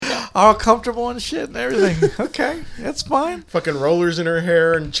all comfortable and shit and everything. Okay, that's fine. Fucking rollers in her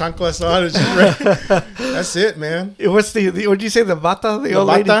hair and chanclas on. It's just right. That's it, man. What's the what did you say? The bata, the old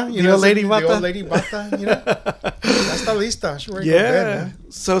bata, lady, you know, old lady bata. The old lady bata. You know, está lista. She's ready to go to bed, man.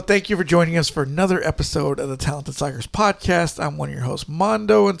 So thank you for joining us for another episode of the Talented Psychers podcast. I'm one of your hosts,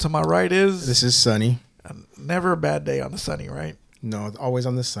 Mondo, and to my right is This is Sunny. Never a bad day on the sunny, right? No, always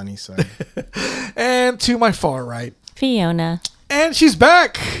on the sunny side. And to my far right, Fiona. and she's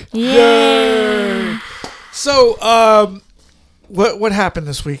back. Yay! So, what happened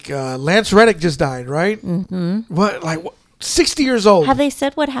this week? Lance Reddick just died, right? Mm-hmm. What 60 years old? Have they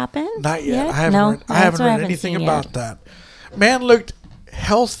said what happened? Not yet. Yet? I haven't read anything about that. Man looked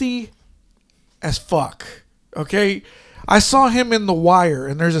healthy as fuck. Okay, I saw him in The Wire,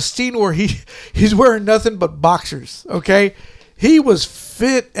 and there's a scene where he's wearing nothing but boxers. Okay, he was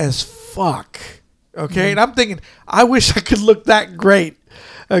fit as fuck. Okay, and I'm thinking, I wish I could look that great.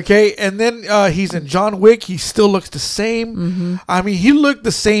 Okay, and then he's in John Wick. He still looks the same. Mm-hmm. I mean, he looked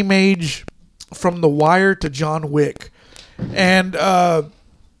the same age from The Wire to John Wick. And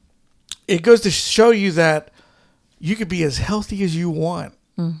it goes to show you that you could be as healthy as you want.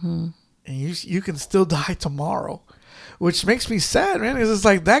 Mm-hmm. And you can still die tomorrow. Which makes me sad, man. Because it's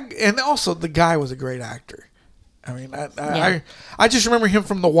like that. And also, the guy was a great actor. I mean, I just remember him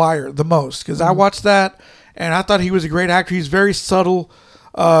from The Wire the most. Because I watched that, and I thought he was a great actor. He's very subtle.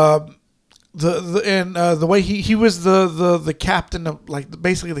 The way he was the captain of, like,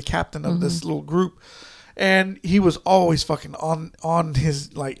 basically the captain of this little group. And he was always fucking on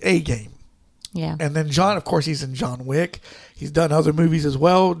his, like, A game. Yeah. And then John, of course, he's in John Wick. He's done other movies as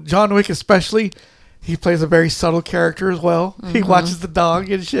well. John Wick especially, he plays a very subtle character as well. Mm-hmm. He watches the dog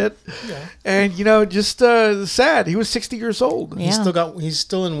and shit. Yeah. And, just sad. He was 60 years old. Yeah. He's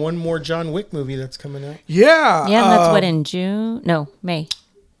still in one more John Wick movie that's coming out. Yeah. Yeah, and that's what, in June? No, May.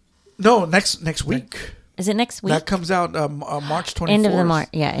 No, next week. Is it next week? That comes out March 24th. End of the March.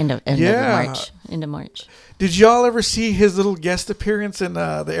 Yeah, end of March. End of March. Did y'all ever see his little guest appearance in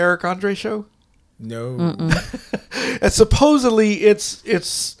the Eric Andre show? No. And supposedly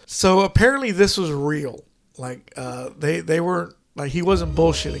it's so apparently this was real. Like they weren't, like, he wasn't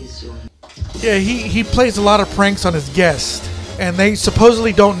bullshitting. Yeah, he plays a lot of pranks on his guests, and they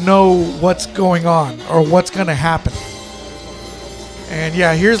supposedly don't know what's going on or what's gonna happen. And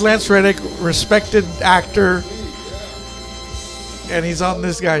yeah, here's Lance Reddick, respected actor, and he's on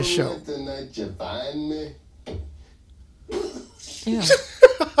this guy's show. Yeah.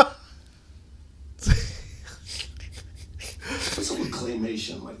 What's up with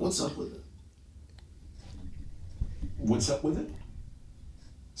claymation? Like, what's up with it? What's up with it?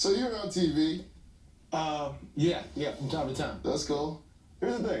 So you're on TV? Yeah, from time to time. That's cool.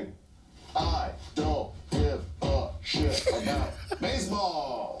 Here's the thing. I don't give a shit about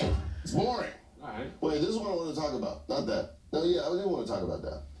baseball. It's boring. Alright. Wait, this is what I want to talk about. Not that. No, yeah, I didn't want to talk about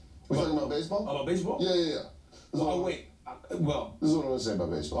that. We're talking about baseball? About baseball? Yeah. This Oh, wait. This is what I want to say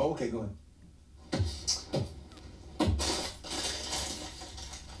about baseball. Oh, okay, go ahead.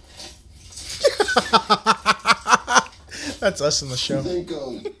 That's us in the show.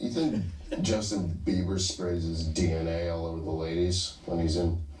 You think Justin Bieber sprays his DNA all over the ladies when he's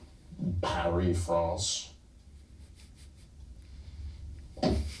in Paris, France?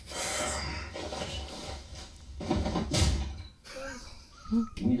 You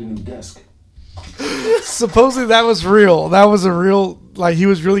need a new desk. Supposedly that was real. That was a real, like, he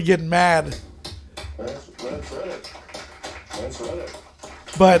was really getting mad. That's Reddick.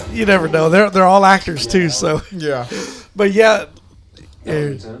 But you never know. They're all actors too. So Yeah. but yeah.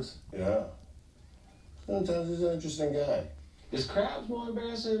 Yeah. Sometimes he's an interesting guy. Is crabs more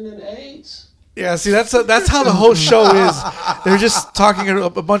embarrassing than AIDS? Yeah, see, that's how the whole show is. They're just talking a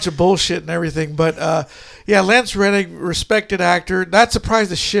bunch of bullshit and everything. But yeah, Lance Reddick, respected actor. That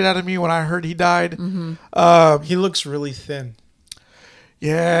surprised the shit out of me when I heard he died. Mm-hmm. He looks really thin.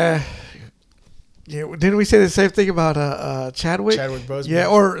 Yeah. Didn't we say the same thing about Chadwick? Chadwick Boseman. Yeah,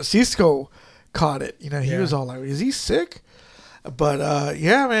 or Cisco caught it. He was all like, "Is he sick?" But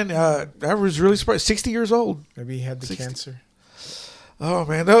yeah, man, I was really surprised. 60 years old. Maybe he had the cancer. Oh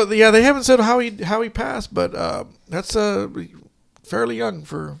man, yeah, they haven't said how he passed, but that's fairly young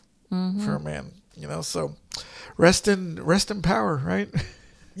for a man, So rest in power, right?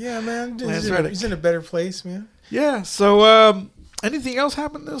 Yeah, man. He's in a better place, man. Yeah. So anything else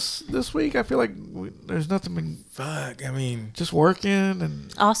happened this week? I feel like there's nothing. Fuck. I mean, just working and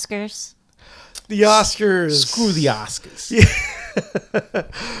Oscars. The Oscars. Screw the Oscars. Yeah.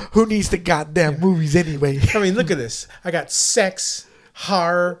 Who needs the goddamn movies anyway? I mean, look at this. I got sex,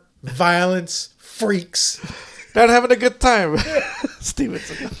 horror, violence, freaks. Not having a good time.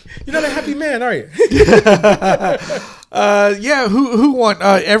 Stevenson. You're not a happy man, are you? Yeah, who won?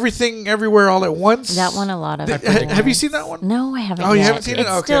 Everything, Everywhere, All at Once. That won a lot of. Have you seen that one? No, I haven't. Oh, you yet. haven't seen it? It's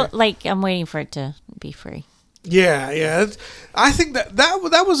Okay. still like I'm waiting for it to be free. Yeah. I think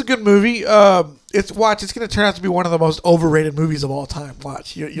that was a good movie. It's going to turn out to be one of the most overrated movies of all time.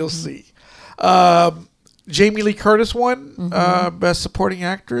 Watch, you'll see. Jamie Lee Curtis won Best Supporting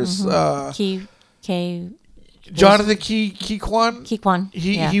Actress. Jonathan Key-Kwan. Kwan.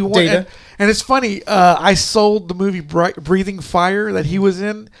 He won. Data. And it's funny. I sold the movie Breathing Fire that he was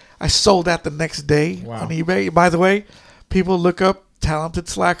in. I sold that the next day on eBay. By the way, people look up Talented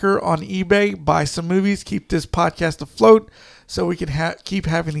Slacker on eBay. Buy some movies. Keep this podcast afloat so we can keep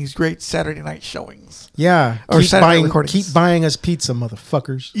having these great Saturday night showings. Yeah. Or Saturday night recordings. Keep buying us pizza,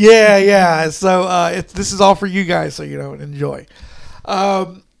 motherfuckers. Yeah. So this is all for you guys, so enjoy.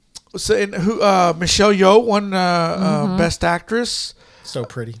 Michelle Yeoh won Best Actress. So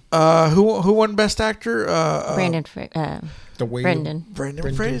pretty. Who won Best Actor? Brendan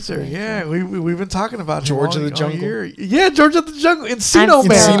Fraser. Yeah, we've been talking about George him of the Jungle. Year. Yeah, George of the Jungle. Encino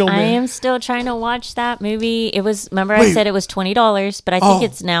Man. I am still trying to watch that movie. It was. Remember, I said it was $20, but I think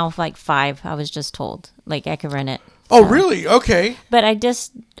it's now like $5. I was just told like I could rent it. Oh, really? Okay. But I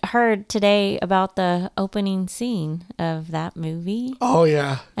just heard today about the opening scene of that movie. Oh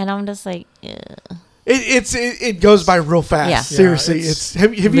yeah. And I'm just like, ugh. It goes by real fast. Yeah. Seriously, it's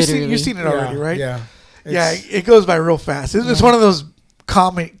have you seen it already, right? Yeah. Yeah, it goes by real fast. It's one of those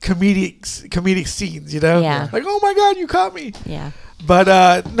comedic scenes, Yeah. Like, oh my God, you caught me. Yeah.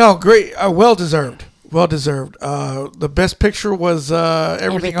 But no, great, well deserved. The best picture was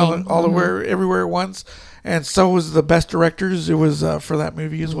Everything. Everywhere at Once, and so was the best directors. It was for that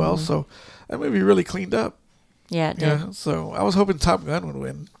movie as well. So that movie really cleaned up. Yeah, it did. Yeah. So I was hoping Top Gun would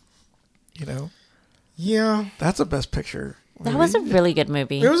win. Yeah. That's a best picture. That was a really good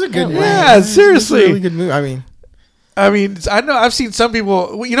movie. It was a good movie. Yeah, seriously. Really good movie. I mean, I know I've seen some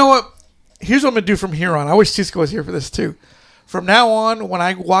people. Well, you know what? Here's what I'm gonna do from here on. I wish Cisco was here for this too. From now on, when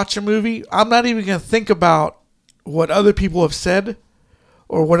I watch a movie, I'm not even gonna think about what other people have said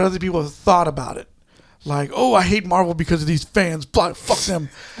or what other people have thought about it. Like, oh, I hate Marvel because of these fans. Fuck them.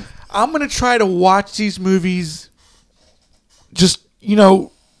 I'm gonna try to watch these movies. Just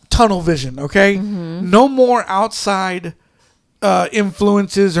tunnel vision. Okay, no more outside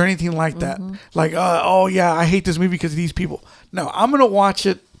influences or anything like that. Like, oh yeah, I hate this movie because of these people. No, I'm gonna watch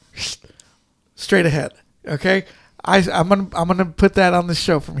it straight ahead. Okay, I'm gonna put that on the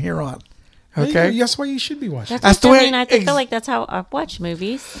show from here on. Okay, That's why you should be watching. That's the way. I feel like that's how I watch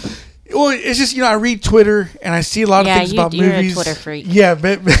movies. Well, it's just I read Twitter and I see a lot of things about you're movies. a Twitter freak. Yeah,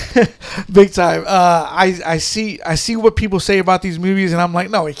 big time. I see what people say about these movies and I'm like,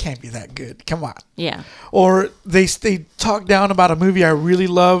 no, it can't be that good. Come on. Yeah. Or they talk down about a movie I really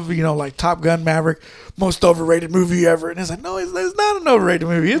love, like Top Gun Maverick, most overrated movie ever, and it's like, no, it's not an overrated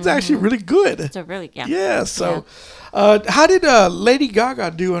movie. It's actually really good. It's a really yeah. So, how did Lady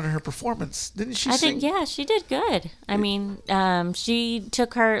Gaga do on her performance? Didn't she sing? Yeah, she did good. I mean, she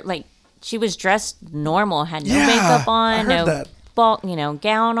took her she was dressed normal, had no makeup on, no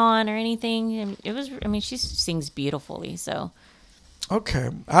gown on or anything. And it was. I mean, she sings beautifully. So. Okay,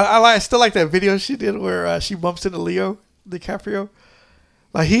 I still like that video she did where she bumps into Leo DiCaprio.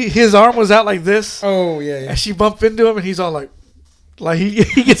 Like his arm was out like this. Oh yeah. And she bumped into him, and he's all like he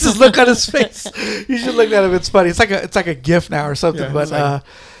gets this look on his face. You should look at him. It's funny. It's like a GIF now or something. Yeah,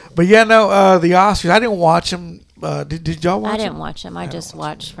 but yeah, no. The Oscars. I didn't watch them. Did y'all watch them? I didn't watch them. I just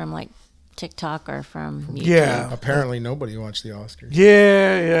watched from TikTok or from YouTube. Yeah. Apparently nobody watched the Oscars.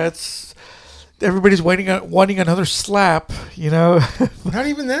 Yeah. It's everybody's wanting another slap. Not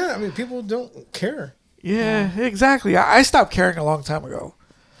even that. I mean, people don't care. Yeah, exactly. I stopped caring a long time ago.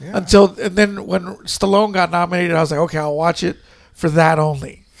 Yeah. And then when Stallone got nominated, I was like, okay, I'll watch it for that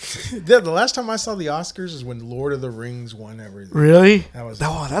only. The last time I saw the Oscars is when Lord of the Rings won everything. Really?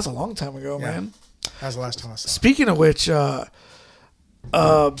 That's a long time ago, man. That was the last time I saw it. Speaking of which,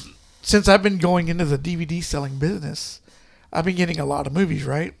 since I've been going into the DVD selling business, I've been getting a lot of movies,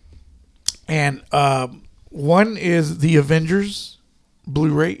 right? And one is The Avengers.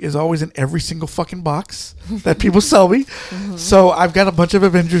 Blu-ray is always in every single fucking box that people sell me. So I've got a bunch of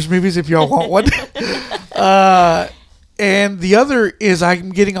Avengers movies if y'all want one. And the other is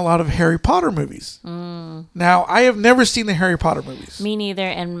I'm getting a lot of Harry Potter movies. Now, I have never seen the Harry Potter movies. Me neither.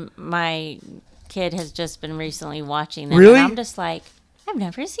 And my kid has just been recently watching them. Really? And I'm just like, I've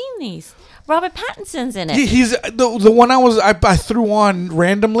never seen these. Robert Pattinson's in it. He's the one I threw on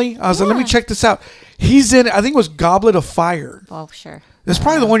randomly. I was like, let me check this out. He's in, I think it was Goblet of Fire. Oh, sure. That's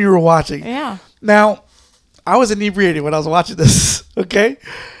probably the one you were watching. Yeah. Now, I was inebriated when I was watching this. Okay,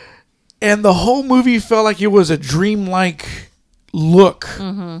 and the whole movie felt like it was a dreamlike look.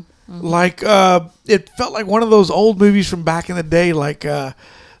 Like it felt like one of those old movies from back in the day, like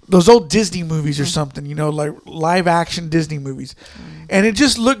those old Disney movies or something, you know, like live action Disney movies. And it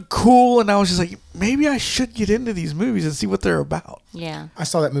just looked cool, and I was just like, maybe I should get into these movies and see what they're about. Yeah. I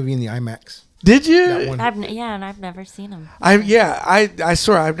saw that movie in the IMAX. Did you? That one. And I've never seen them. I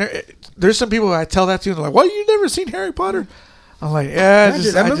swear I've never. There's some people I tell that to, and they're like, "Well, you never seen Harry Potter?" I'm like, yeah,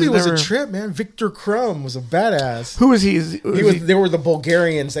 That movie was a trip, man. Victor Crumb was a badass. Who is he? They were the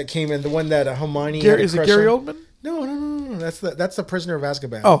Bulgarians that came in. The one that Hermione. Is it Gary Oldman? No. That's the Prisoner of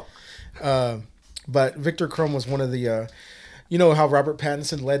Azkaban. Oh, but Victor Crumb was one of the. You know how Robert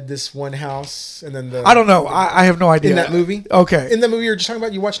Pattinson led this one house, and then I don't know. I have no idea. In that movie, okay. In the movie you were just talking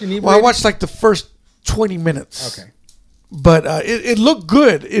about, you watched it. Well, I watched like the first 20 minutes. Okay. But it looked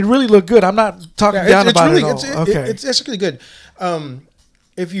good. It really looked good. I'm not talking down about it at all. Okay. It's actually good.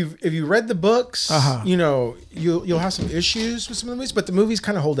 If you read the books, you know you'll have some issues with some of the movies, but the movies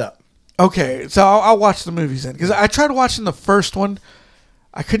kind of hold up. Okay, so I'll watch the movies then, because I tried watching the first one.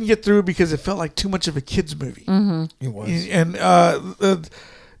 I couldn't get through because it felt like too much of a kids movie. It was. And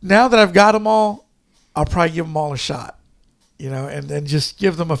now that I've got them all, I'll probably give them all a shot, you know, and then just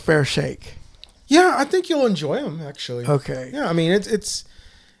give them a fair shake. Yeah, I think you'll enjoy them actually. Okay. Yeah, I mean it's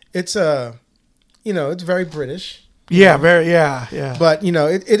you know, it's very British. Yeah, yeah. But you know,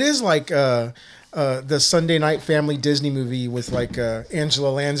 it is like the Sunday night family Disney movie with like Angela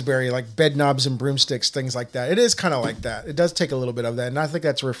Lansbury, like bed knobs and broomsticks, things like that. It is kind of like that. It does take a little bit of that, and I think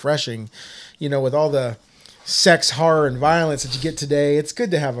that's refreshing. You know, with all the sex, horror, and violence that you get today, it's good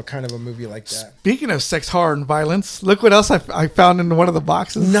to have a kind of a movie like that. Speaking of sex, horror, and violence, look what else I found in one of the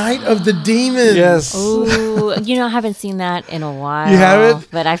boxes. Night of the Demons. Yes. Ooh, I haven't seen that in a while. You haven't?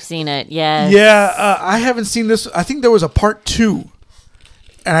 But I've seen it. Yes. Yeah, I haven't seen this. I think there was a part 2,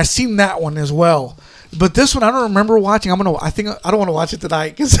 and I seen that one as well. But this one I don't remember watching. I don't want to watch it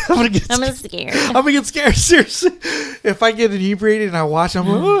tonight because I'm gonna get scared. I'm gonna get scared. Seriously, if I get inebriated and I watch, I'm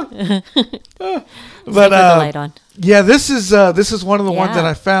like, But with the light on. yeah, this is one of the ones that Yeah.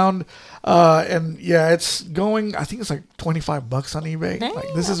 I found, and yeah, it's going. I think it's like $25 on eBay. Dang,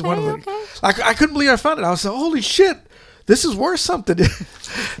 Like this is one of the. okay. I couldn't believe I found it. I was like, holy shit. This is worth something.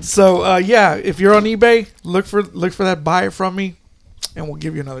 So yeah, if you're on eBay, look for that. Buy it from me, and we'll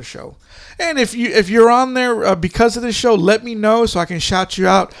give you another show. And if you're on there because of this show, let me know so I can shout you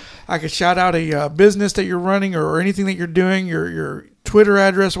out. I can shout out a business that you're running or anything that you're doing, your Twitter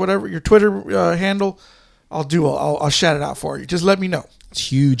address, whatever, your Twitter handle. I'll shout it out for you. Just let me know.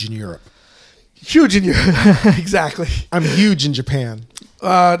 It's huge in Europe. Huge in Europe. Exactly. I'm huge in Japan.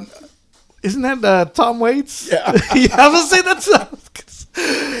 Isn't that Tom Waits? Yeah. I was going to say that's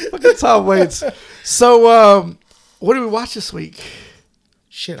fucking Tom Waits. So what did we watch this week?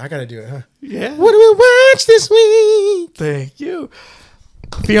 Shit, I gotta do it, huh? Yeah. What do we watch this week? Thank you.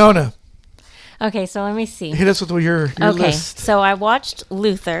 Fiona, Okay, so let me see. hit us with your Okay, list. so I watched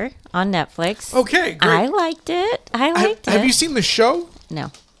Luther on Netflix. Okay, great. I liked it. I liked it. Have you seen the show?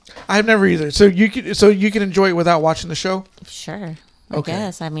 No. I've never either. So you can enjoy it without watching the show? Sure. I Okay.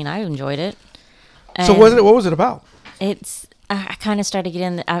 guess. I mean, I enjoyed it. So what was it about? It's. I kind of started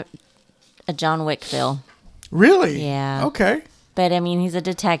getting a John Wick feel. Really? Yeah. Okay. But I mean, he's a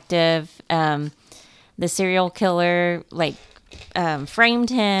detective. The serial killer framed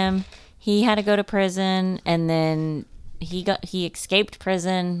him. He had to go to prison, and then he escaped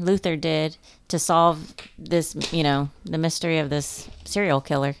prison. Luther did, to solve this, the mystery of this serial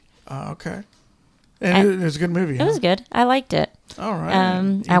killer. Okay. And it was a good movie. It was good. I liked it. All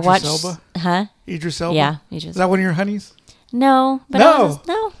right. I watched. Elba? Huh? Idris Elba? Yeah. Is that one of your honeys? No. But No.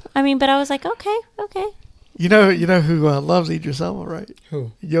 No. I mean, but I was like, okay. You know who loves Idris Elba, right?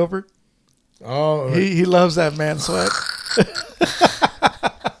 Who? Gilbert. Oh, He loves that man sweat.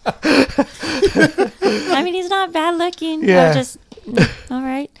 I mean, he's not bad looking. Yeah. All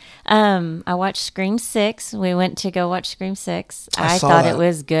right. I watched Scream 6. We went to go watch Scream 6. I I saw thought that. it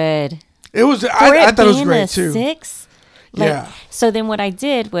was good. It was. For I thought it was being great a too. 6. Yeah. So then what I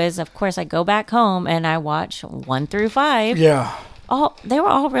did was, of course, I go back home and I watch 1 through 5. Yeah. They were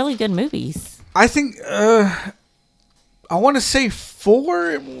all really good movies. I think I want to say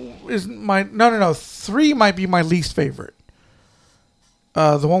 4 is my no 3 might be my least favorite.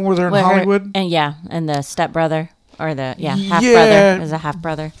 The one where they're in With her- Hollywood, and the stepbrother or the half Yeah. brother is a half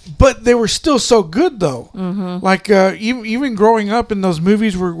brother. but they were still so good though. Mm-hmm. Like even growing up in those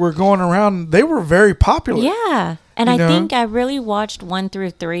movies were going around, they were very popular. Yeah, and You I know? think I really watched 1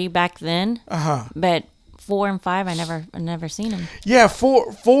 through 3 back then. But 4 and 5, I never seen them. Yeah,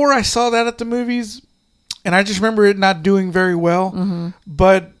 4 I saw that at the movies. and I just remember it not doing very well. Mm-hmm.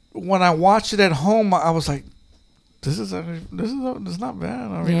 But when I watched it at home, I was like, "This is not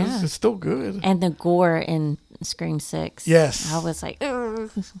bad. I mean, Yeah. it's still good." And the gore in Scream 6. Yes. I was like, "Ugh."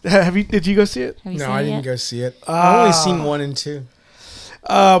 Did you go see it? Have you No, seen I it didn't yet? go see it. I've only seen 1 and 2.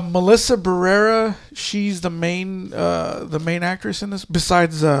 Melissa Barrera, she's the main actress in this,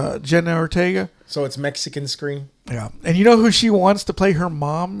 besides Jenna Ortega. So it's Mexican Scream. Yeah, and you know who she wants to play her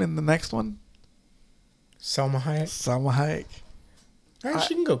mom in the next one? Salma Hayek. Salma Hayek.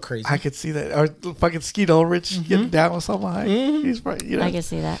 She can go crazy. I could see that. Or fucking Skeet Ulrich getting down with Salma Hayek. He's probably, you know, I can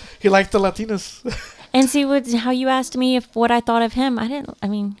see that. he likes the Latinas. And see how you asked me what I thought of him. I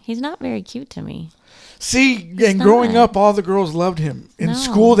mean, he's not very cute to me. See, and growing not. up, all the girls loved him. In No.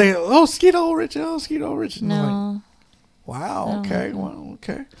 school, Skeet Ulrich, Skeet Ulrich. And I'm like, No. wow, okay, well,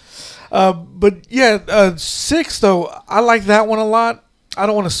 okay. But yeah, 6 though, I like that one a lot. I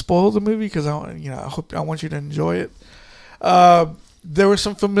don't want to spoil the movie because I want you to enjoy it. There were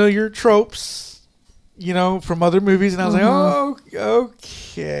some familiar tropes, from other movies, and I was like, oh,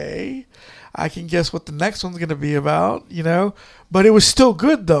 okay, I can guess what the next one's gonna be about, But it was still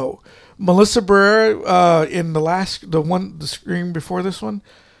good though. Melissa Barrera in the Scream before this one,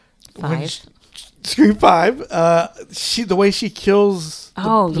 5. Scream 5. The way she kills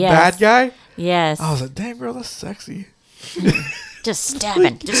the yes. bad guy. Yes. I was like, damn girl, that's sexy. Just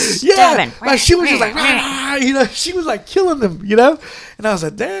stabbing. Just Yeah, stabbing. like she was just like, she was like killing them, And I was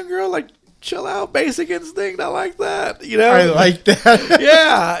like, damn girl, like chill out, Basic Instinct. I like that, I like that.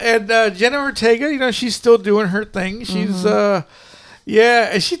 Yeah, and Jenna Ortega, she's still doing her thing. She's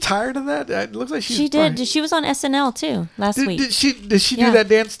yeah, is she tired of that? It looks like She did. She was on SNL too last week. Did she Yeah. do that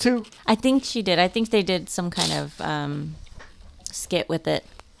dance too? I think she did. I think they did some kind of skit with it.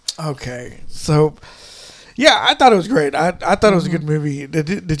 Okay, so yeah, I thought it was great. I thought it was a good movie.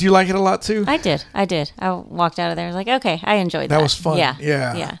 Did you like it a lot too? I did. I walked out of there like, okay, I enjoyed that. That was fun. Yeah.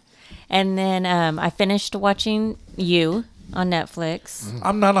 Yeah. Yeah. And then I finished watching You on Netflix.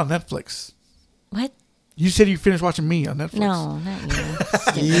 I'm not on Netflix. What? You said you finished watching me on Netflix. No,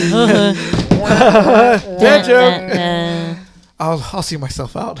 not you. Dad joke. Dun. I'll see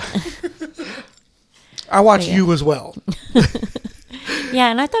myself out. I watch Yeah. You as well. Yeah,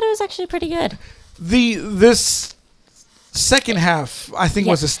 and I thought it was actually pretty good. This second half, I think,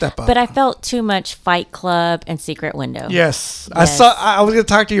 Yeah. was a step up. But I felt too much Fight Club and Secret Window. Yes, Yes. I was going to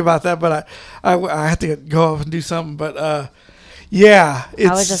talk to you about that, but I had to go off and do something. But yeah, I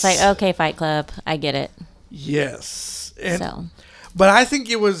was just like, okay, Fight Club, I get it. yes, So but I think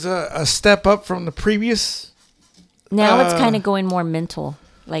it was a step up from the previous. now it's kind of going more mental.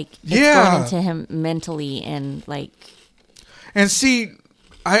 Like, it's Yeah. going into him mentally and like, And see,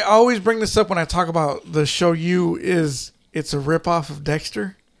 I always bring this up when I talk about the show. It's a ripoff of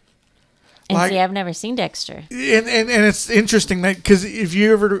Dexter. and Like- see, I've never seen Dexter. And it's interesting that because if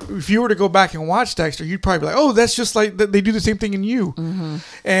you were to go back and watch Dexter, you'd probably be like, oh, that's just like they do the same thing in You. Mm-hmm.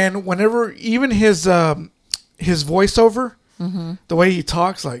 And whenever even his voiceover, the way he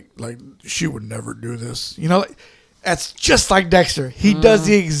talks, like she would never do this, that's just like Dexter. He does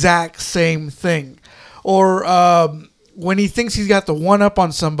the exact same thing. Or when he thinks he's got the one up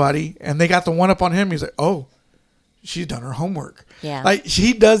on somebody and they got the one up on him, he's like, oh, she's done her homework. Yeah. Like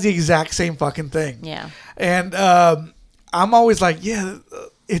he does the exact same fucking thing. Yeah. And I'm always like, yeah,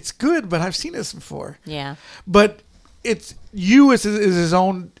 it's good, but I've seen this before. Yeah. But it's You is his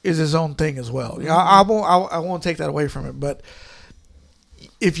own thing as well. I won't take that away from it. But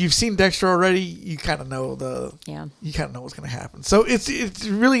if you've seen Dexter already, you kind of know you kind of know what's going to happen. So it's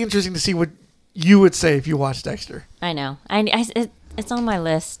really interesting to see what you would say if you watched Dexter. I know. It's on my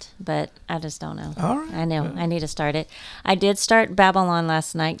list, but I just don't know. All right. I know. I need to start it. I did start Babylon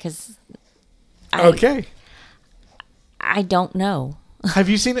last night because Okay. I don't know. Have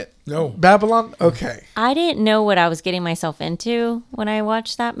you seen it? No. Babylon? Okay. I didn't know what I was getting myself into when I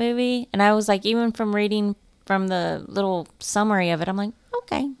watched that movie. And I was like, even from reading from the little summary of it, I'm like,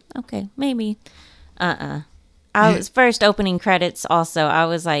 okay, maybe. I was first opening credits also. I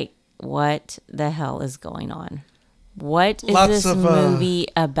was like, what the hell is going on? What is Lots this of, movie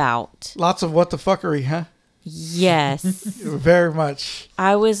about? Lots of what the fuckery, huh? Yes. Very much.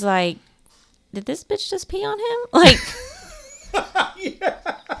 I was like, did this bitch just pee on him? Like,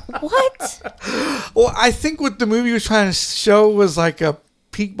 what? Well, I think what the movie was trying to show was like a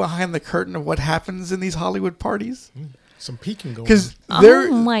peek behind the curtain of what happens in these Hollywood parties. Some peeking going on. Because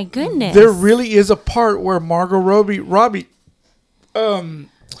Oh my goodness. there really is a part where Margot Robbie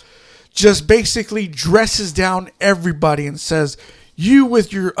just basically dresses down everybody and says, you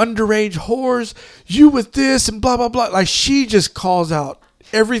with your underage whores, you with this and blah, blah, blah. Like she just calls out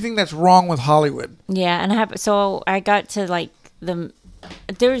everything that's wrong with Hollywood. Yeah, and I got to like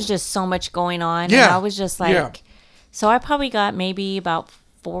there was just so much going on. Yeah. And I was just like, Yeah. so I probably got maybe about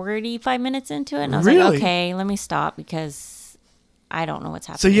 45 minutes into it. And I was Really? like, okay, let me stop because I don't know what's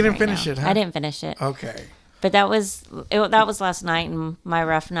happening. So you didn't right finish now. it, huh? I didn't finish it. Okay. But that was last night and my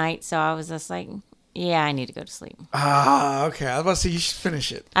rough night. So I was just like, yeah, I need to go to sleep. Ah, okay. I was about to say you should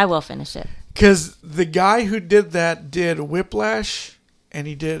finish it. I will finish it. Because the guy who did that did Whiplash and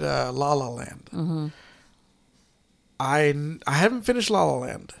he did La La Land. Mm-hmm. I haven't finished La La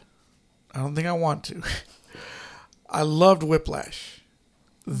Land. I don't think I want to. I loved Whiplash.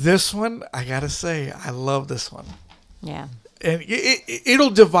 This one, I gotta say, I love this one. Yeah. And it'll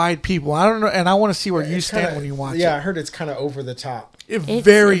divide people. I don't know, and I want to see where you stand when you watch it. Yeah, I heard it's kind of over the top. It's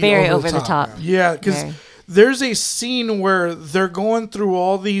very over the top. Yeah, because Very. there's a scene where they're going through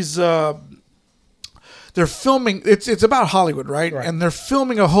all these. They're filming. It's about Hollywood, right? Right. And they're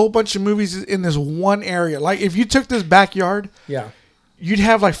filming a whole bunch of movies in this one area. Like if you took this backyard, Yeah. you'd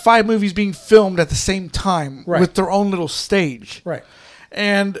have like 5 movies being filmed at the same time Right. with their own little stage. Right.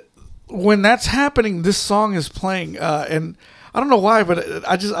 And when that's happening, this song is playing, and I don't know why, but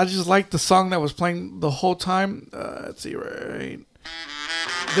I just like the song that was playing the whole time. Let's see, right?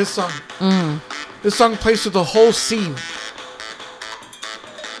 This song. This song plays through the whole scene,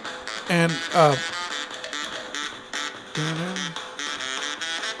 and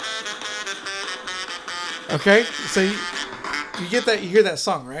okay, so you get that, you hear that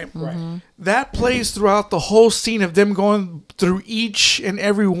song, right? Right. That plays throughout the whole scene of them going through each and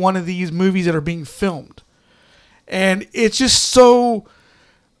every one of these movies that are being filmed. And it's just so,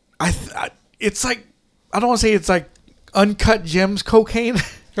 it's like, I don't want to say it's like Uncut Gems cocaine,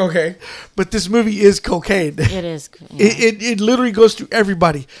 Okay. but this movie is cocaine. It is. Yeah. It literally goes through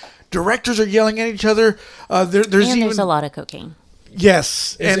everybody. Directors are yelling at each other. There's There's a lot of cocaine.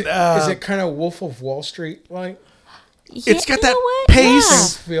 Yes. Is and it kind of Wolf of Wall Street like? It's got you that know what?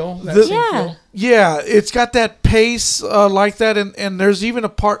 pace. Feel? That The- same Yeah. feel? Yeah, it's got that pace like that, and there's even a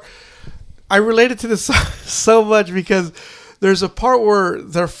part. I related to this so much because there's a part where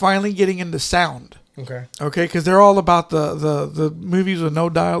they're finally getting into sound. Okay. Okay, because they're all about the movies with no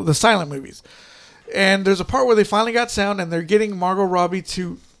dialogue, the silent movies. And there's a part where they finally got sound, and they're getting Margot Robbie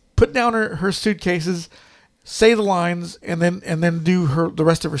to put down her suitcases, say the lines, and then do the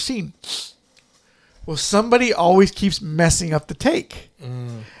rest of her scene. Well, somebody always keeps messing up the take.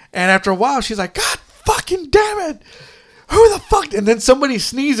 And after a while, she's like, God fucking damn it. Who the fuck? And then somebody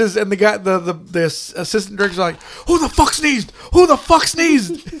sneezes, and the guy, the assistant director's like, who the fuck sneezed? Who the fuck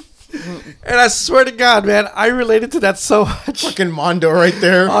sneezed? And I swear to God, man, I related to that so much. Fucking Mondo right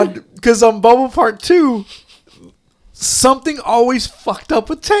there. Because on Bubble Part 2, something always fucked up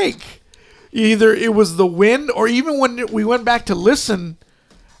a take. Either it was the wind, or even when we went back to listen,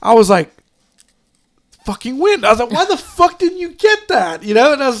 I was like, fucking wind. I was like, why the fuck didn't you get that? You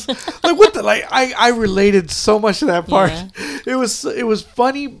know? And I was like, what the, like, I related so much to that part. Yeah. It was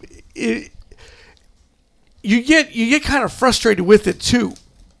funny. You get kind of frustrated with it too.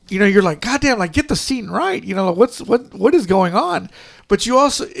 You know, you're like, goddamn, like get the scene right. You know, like, what is going on? But you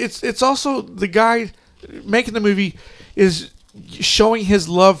also, it's also the guy making the movie is showing his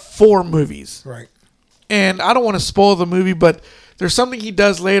love for movies. Right. And I don't want to spoil the movie, but there's something he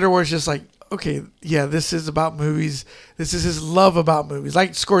does later where it's just like, okay, yeah, this is about movies. This is his love about movies,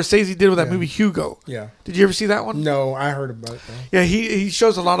 like Scorsese did with that movie Hugo. Yeah. Did you ever see that one? No, I heard about it though. Yeah, he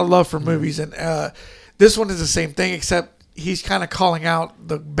shows a lot of love for movies, and this one is the same thing, except he's kind of calling out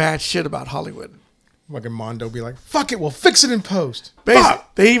the bad shit about Hollywood. Fucking Mondo be like, fuck it, we'll fix it in post. Basically,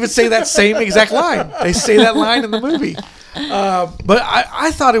 they even say that same exact line. They say that line in the movie. But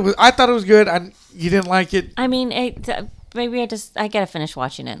I thought it was good. You didn't like it. I mean, maybe I gotta finish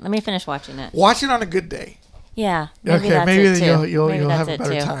watching it. Let me finish watching it. Watch it on a good day. Yeah. Okay, that's maybe it too. you'll Maybe have that's a it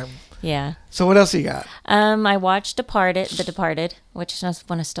better too. time. Yeah. So what else you got? I watched The Departed, which is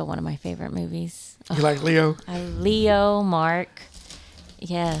still one of my favorite movies. You like Leo? Leo, Mark.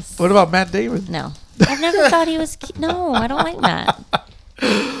 Yes. What about Matt Damon? No. I've never thought he was cute. No, I don't like Matt.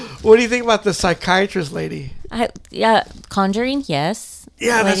 What do you think about the psychiatrist lady? Conjuring, yes.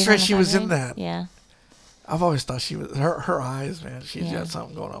 Yeah, that's Lady right. from the She was in Conjuring. that. Yeah. I've always thought she was her eyes, man. She's Yeah. got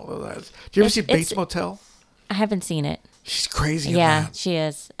something going on with those eyes. Did you ever see Bates Motel? I haven't seen it. She's crazy. In Yeah, that. she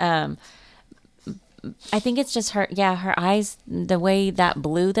is. I think it's just her. Yeah, her eyes, the way that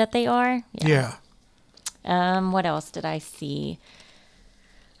blue that they are. Yeah. What else did I see?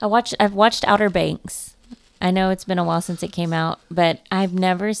 I've watched Outer Banks. I know it's been a while since it came out, but I've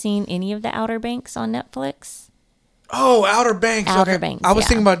never seen any of the Outer Banks on Netflix. Oh, Outer Banks. Outer Okay. Banks, I was yeah.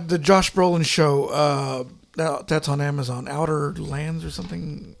 thinking about the Josh Brolin show. That's on Amazon. Outer Lands or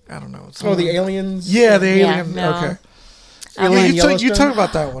something. I don't know. Oh, the aliens. Yeah, the Yeah, alien. no. Okay. Alien You Yellowstone? talk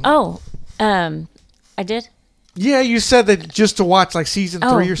about that one. Oh, I did. Yeah, you said that just to watch like season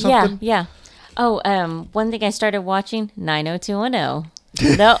 3 or something. Yeah. Oh, one thing I started watching 90210.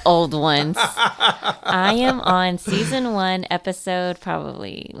 The old ones. I am on season 1, episode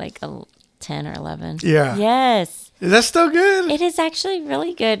probably like 10 or 11. Yeah. Yes. Is that still good? It is actually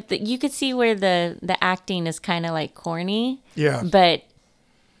really good. You could see where the acting is kind of like corny. Yeah. But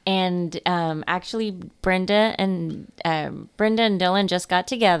actually Brenda and Dylan just got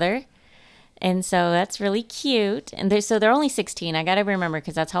together. And so that's really cute. And they're only 16. I got to remember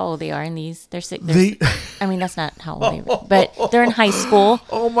because that's how old they are in these. I mean, that's not how old they are, but they're in high school.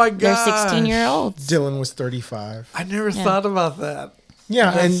 Oh my god. They're 16-year-olds. Dylan was 35. I never thought about that. Yeah,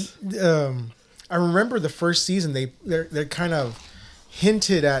 That's- and I remember the first season they kind of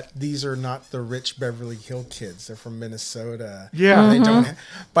hinted at these are not the rich Beverly Hill kids. They're from Minnesota. Yeah. And they don't.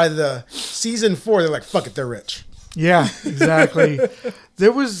 By the season 4, they're like, fuck it, they're rich. Yeah, exactly.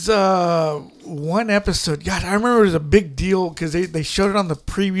 There was one episode. God, I remember it was a big deal because they showed it on the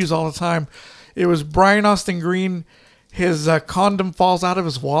previews all the time. It was Brian Austin Green. His condom falls out of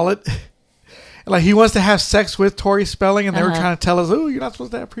his wallet. Like he wants to have sex with Tori Spelling, and they were trying to tell us, "Oh, you're not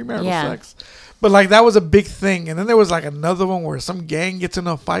supposed to have premarital sex." But like that was a big thing. And then there was like another one where some gang gets in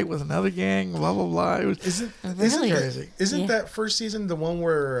a fight with another gang. Blah blah blah. It was crazy. Isn't that first season the one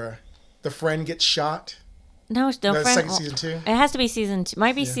where the friend gets shot? No, That's second season 2. It has to be season 2.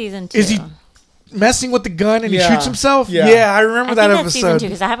 Might be season 2. Is he messing with the gun and he Yeah. shoots himself? Yeah. Yeah, I remember I that think that's season 2 episode.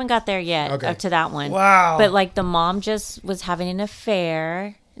 because I haven't got there yet Okay. up to that one. Wow. But like the mom just was having an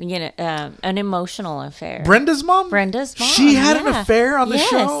affair, an emotional affair. Brenda's mom? Brenda's mom. She had an yeah. affair on the Yes.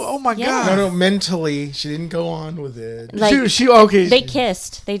 show? Oh my Yeah. God. No, mentally, she didn't go on with it. Like, she okay. they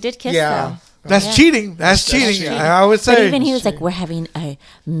kissed. They did kiss Yeah. though. That's Yeah. cheating. That's cheating. cheating. I would But say. even he was like, "We're having a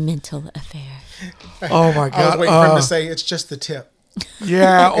mental affair." Oh my I was God. waiting for him to say it's just the tip.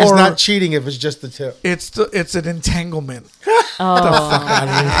 Yeah, It's or not cheating if it's just the tip. it's an entanglement.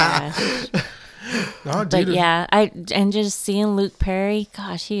 Oh, No, but dude. yeah, and just seeing Luke Perry,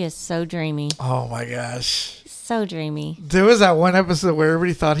 gosh, he is so dreamy, Oh my gosh. so dreamy. There was that one episode where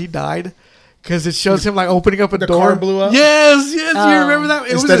everybody thought he died because it shows him like opening up a The door. car blew up? Yes, you remember that?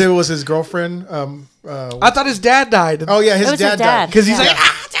 It Instead, was it was his girlfriend. I thought his dad died. Oh yeah, It his was dad his died. dad. because he's Yeah. like,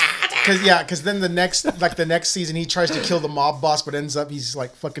 Because then the next season he tries to kill the mob boss, but ends up he's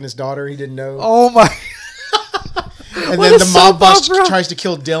like fucking his daughter. He didn't know. oh my. and what then a the mob soap boss opera. tries to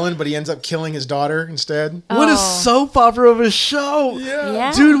kill Dylan, but he ends up killing his daughter instead. What a Oh. soap opera of a show.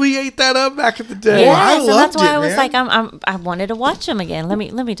 Yeah. Dude, we ate that up back in the day. Yeah, I so loved that's why it, I was man. like, I wanted to watch them again. Let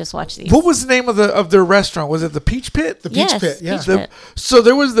me just watch these. What was the name of their restaurant? Was it the Peach Pit? The Peach Yes, Pit, yeah. Peach Pit. So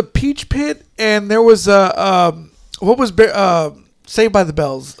there was the Peach Pit, and there was what was Saved by the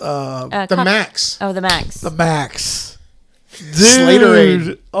Bells? The Max. Oh, the Max. The Max. Dude.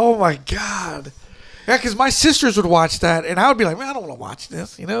 Slaterade. Oh my God. Yeah, because my sisters would watch that, and I would be like, man, I don't want to watch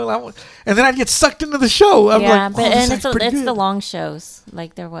this, and then I'd get sucked into the show. I'm yeah, like, but oh, this and is pretty it's good. the long shows.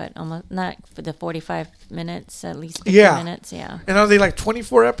 Like they're what, almost not for the 45 minutes, at least 50 Yeah. minutes. Yeah, And are they like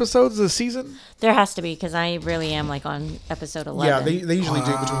 24 episodes a season? there has to be because I really am like on episode 11. Yeah, they usually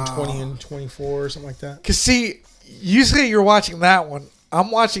do between 20 and 24 or something like that. Because see, you say you're watching that one.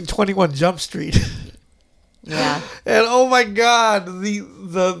 I'm watching 21 Jump Street. yeah. And oh my God,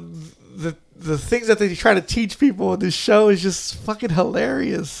 the things that they try to teach people in this show is just fucking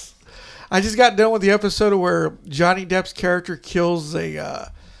hilarious. I just got done with the episode where Johnny Depp's character kills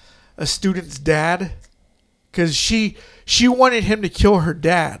a student's dad because she wanted him to kill her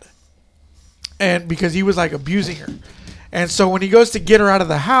dad, and because he was like abusing her, and so when he goes to get her out of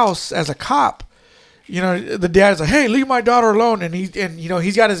the house as a cop, the dad's like, "Hey, leave my daughter alone," and he's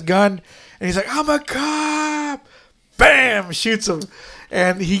got his gun, and he's like, "I'm a cop." Bam! Shoots him,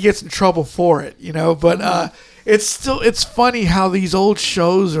 and he gets in trouble for it, But it's funny how these old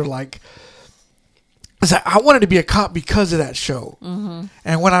shows are like. It's like, I wanted to be a cop because of that show,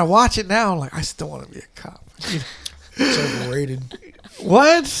 and when I watch it now, I'm like, I still want to be a cop. It's overrated.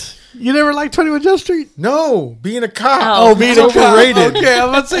 What? You never liked 21 Jump Street? No, being a cop. Oh, being it's a cop. overrated. Okay, I'm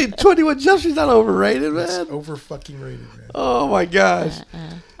about to say 21 Jump Street's not overrated, man. Over fucking rated, man. Oh my gosh.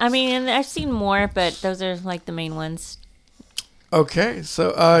 I mean, and I've seen more, but those are like the main ones. Okay,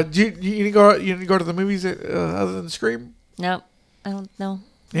 so do you didn't go to the movies other than Scream? Nope, I don't know.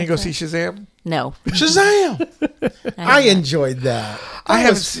 You didn't go see Shazam? No. Shazam! I enjoyed that. I That haven't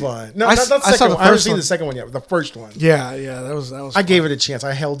was seen- fun. No, I not the saw second the one. I haven't first seen one. the second one yet. But the first one. Yeah, that was. I gave it a chance.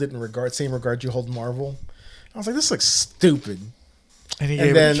 I held it in same regard you hold Marvel. I was like, this looks stupid.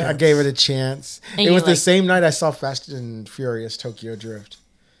 And then I gave it a chance. And it was the same night I saw Fast and Furious Tokyo Drift.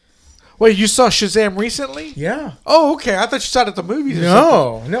 Wait, you saw Shazam recently? Yeah. Oh, okay. I thought you saw it at the movies.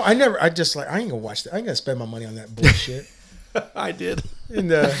 No, I never. I just I ain't gonna watch that. I ain't gonna spend my money on that bullshit. I did.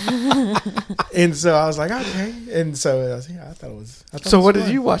 And so I was like, okay. And so I thought it was. So what did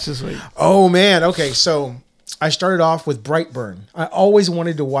you watch this week? Oh man. Okay, so I started off with Brightburn. I always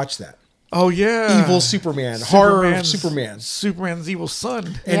wanted to watch that. Oh yeah, Evil Superman, horror of Superman, Superman's evil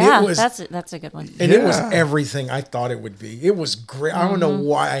son. And yeah, it was, that's a good one. And it was everything I thought it would be. It was great. I don't know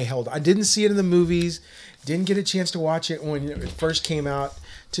why I held. I didn't see it in the movies. Didn't get a chance to watch it when it first came out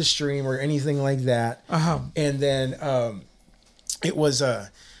to stream or anything like that. And then it was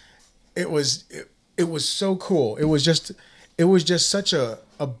so cool. It was just such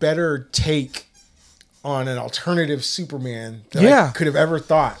a better take on an alternative Superman that I could have ever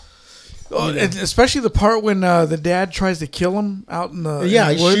thought. And especially the part when the dad tries to kill him out in the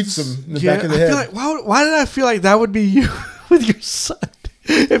he woods. shoots him in the back of the head. I feel like, why did I feel like that would be you with your son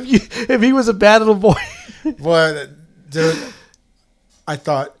if he was a bad little boy? Well, dude, I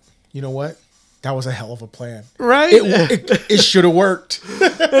thought, you know what? That was a hell of a plan, right? It should have worked.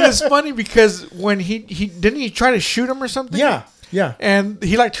 And it's funny because when he didn't he try to shoot him or something? Yeah. And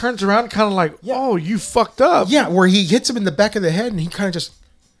he like turns around, kind of like, oh, you fucked up. Yeah, where he hits him in the back of the head, and he kind of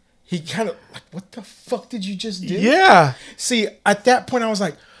like, what the fuck did you just do? Yeah. See, at that point, I was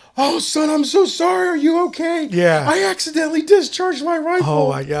like, oh, son, I'm so sorry. Are you okay? Yeah. I accidentally discharged my rifle. Oh,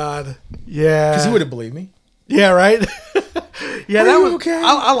 my God. Yeah. Because he would have believed me. Yeah, right? Yeah, that was okay?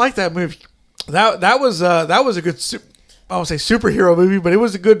 I like that movie. That was a good, I won't say superhero movie, but it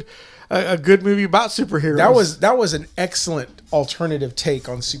was a good movie about superheroes. That was an excellent alternative take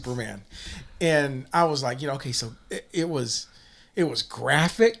on Superman. And I was like, okay, so it was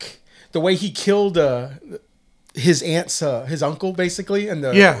graphic. The way he killed his uncle, basically,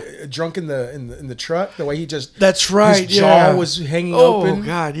 and drunk in the truck. The way he just his jaw was hanging open. Oh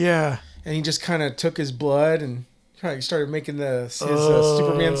God, yeah. And he just kind of took his blood and kind of started making his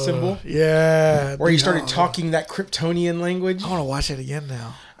Superman symbol. Yeah, where he started talking that Kryptonian language. I want to watch it again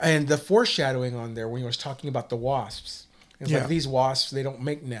now. And the foreshadowing on there when he was talking about the wasps. It's like these wasps, they don't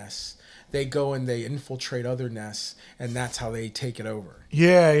make nests. They go and they infiltrate other nests, and that's how they take it over.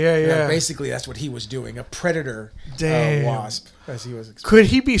 Yeah. Basically, that's what he was doing. A predator wasp, as he was explaining. Could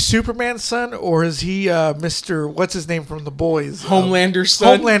he be Superman's son, or is he Mr. What's his name from The Boys? Homelander's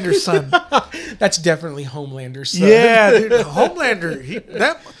son? Homelander's son. That's definitely Homelander's son. Yeah, dude. Homelander.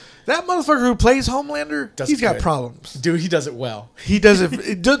 That motherfucker who plays Homelander, he's got problems. Dude, he does it well. He does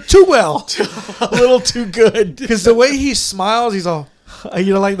it too well. A little too good. Because the way he smiles, he's all...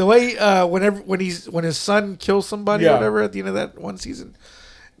 like the way when his son kills somebody or whatever at the end of that one season,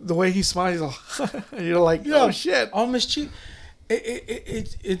 the way he smiles, oh shit, all mischief.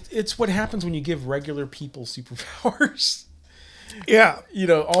 It's what happens when you give regular people superpowers. Yeah,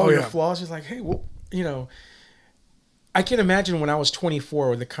 all your flaws. It's like, hey, well, I can imagine when I was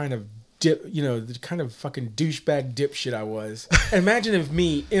 24, the kind of the kind of fucking douchebag dipshit I was. Imagine if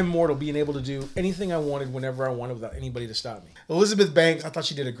me, immortal, being able to do anything I wanted whenever I wanted without anybody to stop me. Elizabeth Banks, I thought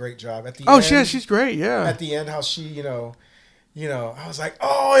she did a great job at the end. Oh, she's great. Yeah. At the end, how she, I was like,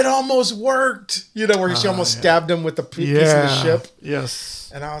 oh, it almost worked. Where she almost stabbed him with the piece of the ship.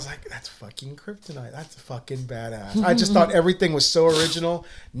 Yes. And I was like, that's fucking kryptonite. That's fucking badass. I just thought everything was so original.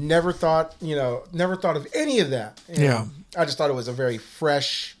 Never thought of any of that. And I just thought it was a very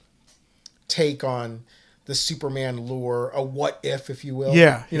fresh take on the Superman lore, a what if you will.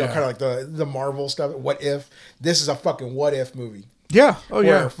 Kind of like the Marvel stuff. What if? This is a fucking what if movie. Yeah. Oh,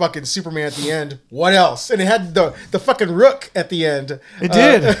 where fucking Superman at the end. What else? And it had the fucking Rook at the end. It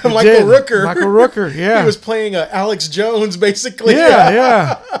did. Michael Rooker. Michael Rooker. Yeah. He was playing Alex Jones basically.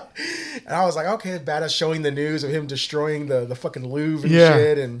 Yeah. And I was like, okay, badass, showing the news of him destroying the fucking Louvre and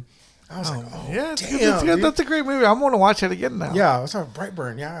shit. And I was like, oh, yeah, damn, that's a great movie. I'm going to watch it again now. Yeah, I saw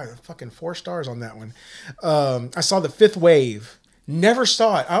Brightburn. Yeah, fucking 4 stars on that one. I saw The Fifth Wave. Never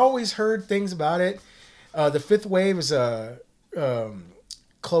saw it. I always heard things about it. The Fifth Wave is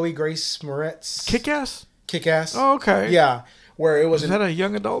Chloe Grace Moretz. Kick-Ass? Oh, okay. Yeah, where it was... Is that a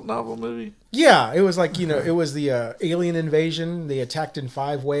young adult novel movie? Yeah, it was like, it was the alien invasion. They attacked in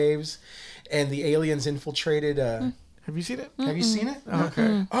 5 waves, and the aliens infiltrated... Have you seen it? Have you seen it?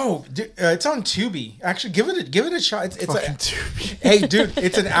 Okay. Oh, dude, it's on Tubi. Actually, give it a shot. It's Tubi. Hey, dude,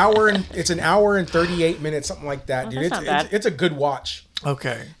 it's an hour and 38 minutes, something like that, dude. It's a good watch.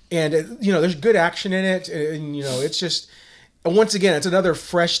 Okay. And there's good action in it, and it's just once again, it's another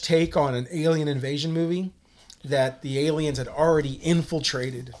fresh take on an alien invasion movie that the aliens had already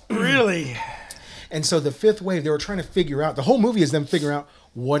infiltrated. Really? And so the fifth wave, they were trying to figure out, the whole movie is them figuring out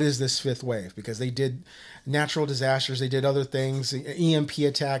what is this fifth wave, because they did natural disasters, they did other things, EMP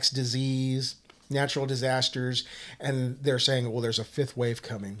attacks, disease, natural disasters, and they're saying, well, there's a fifth wave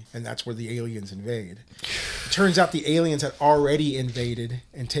coming, and that's where the aliens invade. It turns out the aliens had already invaded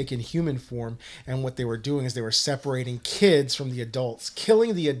and taken human form, and what they were doing is they were separating kids from the adults,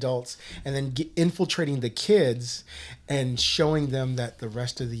 killing the adults, and then infiltrating the kids and showing them that the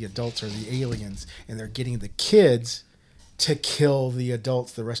rest of the adults are the aliens, and they're getting the kids to kill the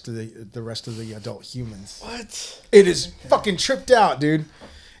adults, the rest of the adult humans. What? It is fucking tripped out, dude.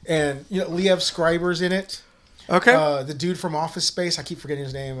 And Liev Schreiber's in it. Okay. The dude from Office Space, I keep forgetting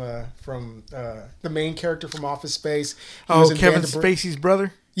his name. From the main character from Office Space. He was in Kevin Spacey's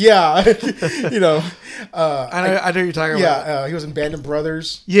brother. Yeah, I know you're talking about. Yeah, he was in Band of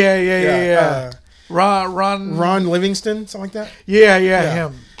Brothers. Yeah. Ron Livingston, something like that. Yeah,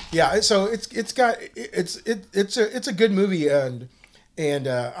 him. Yeah, so it's a good movie, and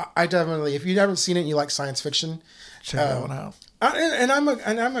I definitely, if you haven't seen it and you like science fiction, check that one out. And I'm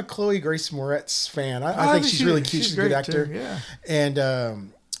a Chloe Grace Moretz fan. I think she's really cute. She's a good actor. Too, yeah.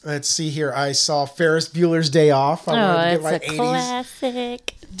 And let's see here. I saw Ferris Bueller's Day Off. It's a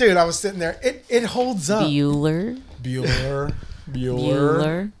classic. Dude, I was sitting there. It holds up. Bueller.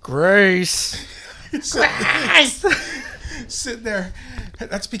 Grace. Sitting there.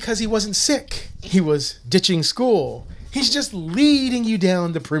 That's because he wasn't sick. He was ditching school. He's just leading you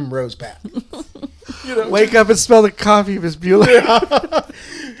down the primrose path. Wake up and smell the coffee, Miss Bueller.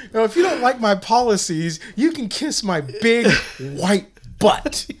 Now, if you don't like my policies, you can kiss my big white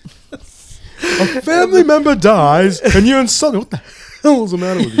butt. A family member dies, and you're insulted. What the hell is the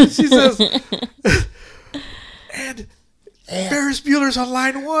matter with you? She says, and Ferris Bueller's on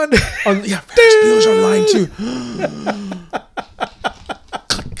line 1. Ferris Bueller's on line 2.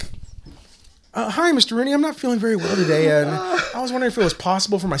 Hi, Mr. Rooney. I'm not feeling very well today, and I was wondering if it was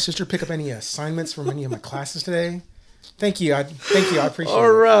possible for my sister to pick up any assignments from any of my classes today. Thank you. I appreciate it.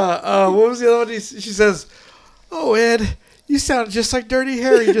 Or what was the other one? She says, "Oh, Ed, you sound just like Dirty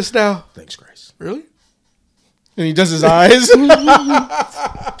Harry just now." Thanks, Grace. Really? And he does his eyes.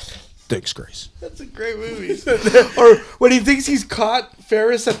 Thanks, Grace. That's a great movie. Or when he thinks he's caught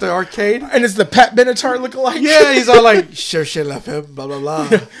Ferris at the arcade. And it's the Pat Benatar lookalike. Yeah, he's all like, sure shit left him, blah, blah, blah.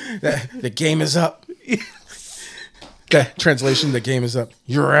 The game is up. Okay, translation, the game is up.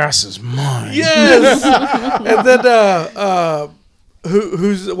 Your ass is mine. Yes! And then,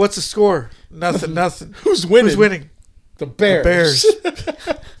 what's the score? Nothing. Who's winning? The Bears.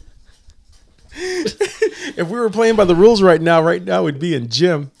 If we were playing by the rules right now we'd be in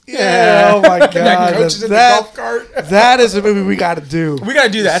gym. Yeah, oh my God. That coaches in the golf cart. That is a movie we got to do. We got to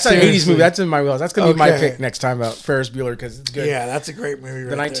do that. That's an 80s movie. That's in my wheels. That's going to be my pick next time about Ferris Bueller because it's good. Yeah, that's a great movie.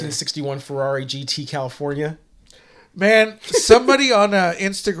 The 1961 Ferrari GT California. Man, somebody on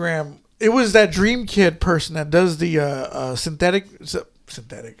Instagram, it was that Dream Kid person that does the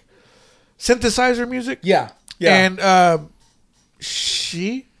synthesizer music. Yeah. And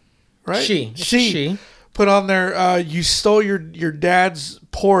she, right? She put on there, you stole your dad's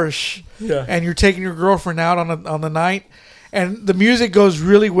Porsche, and you're taking your girlfriend out on the night, and the music goes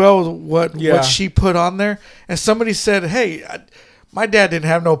really well with what she put on there. And somebody said, "Hey, my dad didn't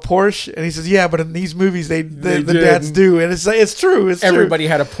have no Porsche," and he says, "Yeah, but in these movies, the dads do," and it's true. Everybody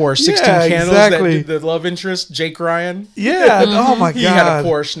had a Porsche. 16 Candles. Exactly. The love interest, Jake Ryan. Yeah. Oh my God. He had a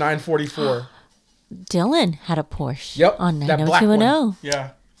Porsche 944. Dylan had a Porsche. Yep. On 90210.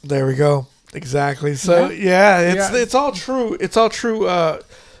 Yeah. There we go. Exactly. So it's all true. It's all true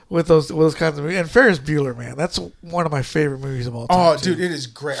with those kinds of movies. And Ferris Bueller, man, that's one of my favorite movies of all time. Oh, dude, it is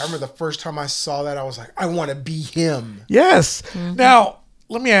great. I remember the first time I saw that, I was like, I want to be him. Yes. Mm-hmm. Now,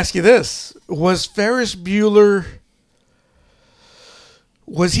 let me ask you this: was Ferris Bueller?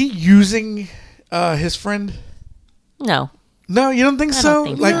 Was he using his friend? No. No, you don't think so?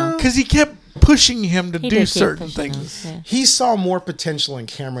 Don't think like, because he kept pushing him to do certain things. Yeah. He saw more potential in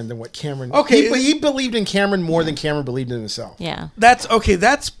Cameron than what Cameron. Okay, he believed in Cameron more than Cameron believed in himself. Yeah, that's okay.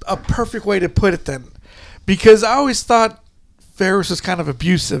 That's a perfect way to put it then, because I always thought Ferris was kind of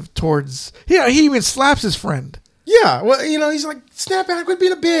abusive towards. Yeah, he even slaps his friend. Yeah, well, he's like, snap out, quit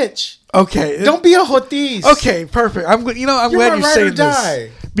being a bitch. Okay, don't be a hotis. Okay, perfect. I'm glad you're saying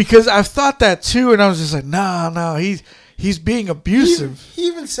this because I've thought that too, and I was just like, no, He's being abusive. He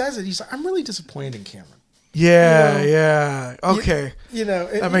even says it. He's like, I'm really disappointed in Cameron. Yeah. Okay.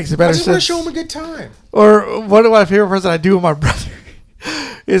 That makes it better sense. I just want to show him a good time. Or one of my favorite parts that I do with my brother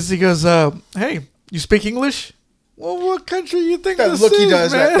is he goes, hey, you speak English? Well, what country you think that this look is, he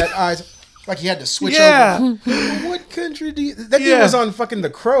does, man? that eyes. Like he had to switch Yeah. over. What country do you... That dude was on fucking The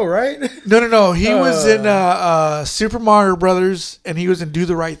Crow, right? No. He was in Super Mario Brothers, and he was in Do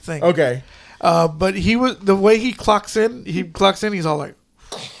the Right Thing. Okay. But he was the way he clocks in. He's all like,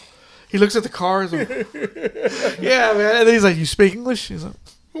 he looks at the cars. Like, yeah, man. And then he's like, "You speak English?" He's like,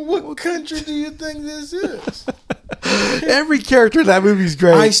 What country do you think this is? every character in that movie is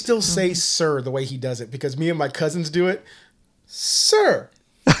great. I still say "sir" the way he does it because me and my cousins do it. Sir,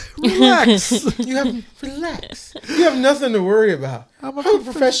 Relax. relax. You have nothing to worry about. I'm a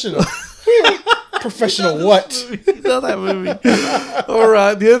professional. Professional what? You know that movie.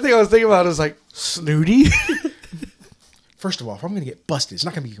 Or the other thing I was thinking about is like Snooty. First of all, if I'm gonna get busted, it's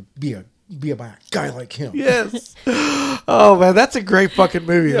not gonna be by a guy like him. Yes. Oh man, that's a great fucking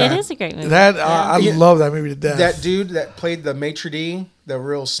movie. It is a great movie. That I love that movie to death. That dude that played the maitre d', the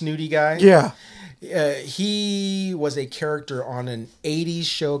real snooty guy. Yeah. He was a character on an 80s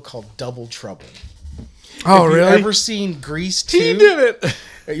show called Double Trouble. Oh, Have really? you ever seen Grease 2? He did it.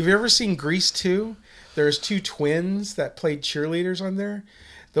 Have you ever seen Grease 2? There's two twins that played cheerleaders on there.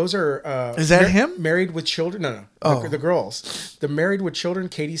 Those are... Is that him? Married with Children? No. Oh. The girls. The Married with Children,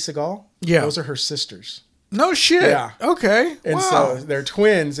 Katie Seagal. Yeah. Those are her sisters. No shit. Yeah. Okay. And wow. so they're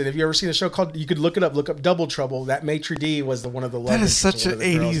twins. And if you ever seen a show called, you could look it up, look up Double Trouble. That maitre d' was one of the love That is interests such of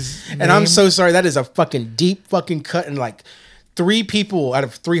an one of the 80s girls. And I'm name. so sorry. That is a fucking deep fucking cut. And like 3 people out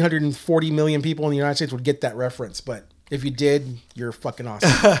of 340 million people in the United States would get that reference. But if you did, you're fucking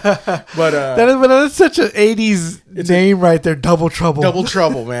awesome. But that's such an 80s name right there. Double Trouble. Double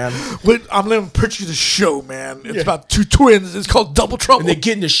Trouble, man. Wait, I'm letting picture the show, man. It's about 2 twins. It's called Double Trouble. And they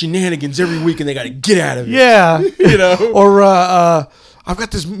get into shenanigans every week and they got to get out of it. Yeah. You know? Or I've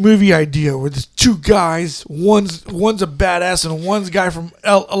got this movie idea where there's 2 guys. One's a badass and one's a guy from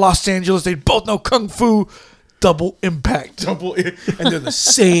Los Angeles. They both know Kung Fu. Double Impact. And they're the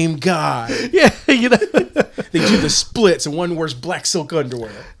same guy. Yeah, you know. They do the splits and one wears black silk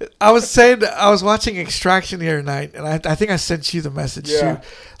underwear. I was saying, I was watching Extraction the other night, and I think I sent you the message Yeah. too.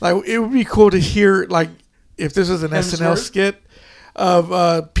 Like, it would be cool to hear, like, if this was an SNL skit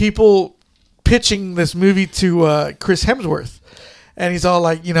of people pitching this movie to Chris Hemsworth. And he's all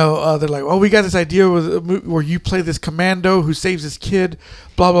like, you know, they're like, oh, we got this idea where you play this commando who saves his kid,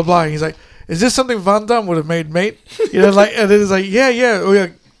 blah, blah, blah. And he's like, is this something Van Damme would have made, mate? You know, like, and then it's like, yeah, oh yeah,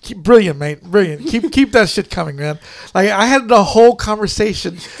 brilliant, mate, brilliant. Keep that shit coming, man. Like, I had the whole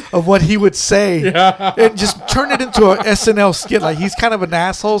conversation of what he would say, and just turn it into a SNL skit. Like, he's kind of an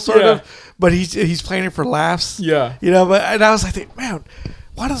asshole, sort of, but he's playing it for laughs. Yeah. You know, and I was like, man,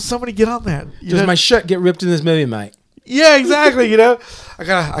 why doesn't somebody get on that? You Does know? my shirt get ripped in this movie, mate? Yeah, exactly. You know, I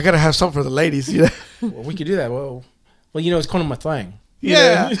gotta have something for the ladies. You know. Well, we could do that. Well, you know, it's kind of my thing.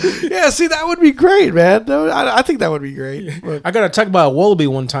 Yeah, yeah. See, that would be great, man. I think that would be great. But I got attacked by a wallaby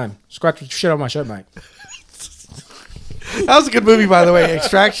one time. Scratched the shit out of my shirt, mate. that was a good movie, by the way.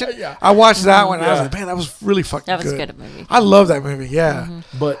 Extraction. Yeah. I watched that one. And I was like, man, that was really fucking good. That was good movie. I love that movie. Yeah.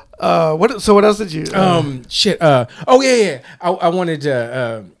 Mm-hmm. But what else did you? shit. Oh yeah. I wanted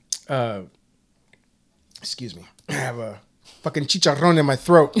to. Excuse me. I have a fucking chicharrón in my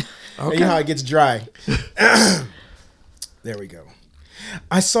throat. Okay. You know how it gets dry. There we go.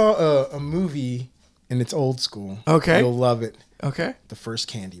 I saw a movie, and it's old school. Okay. You'll love it. Okay. The first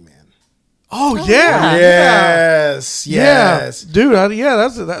Candyman. Oh yeah. Yes. Yes. Dude.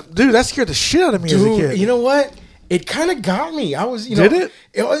 That scared the shit out of me as a kid. You know what? It kind of got me. I was, Did it?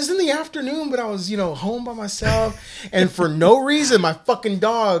 It was in the afternoon, but I was, home by myself, and for no reason, my fucking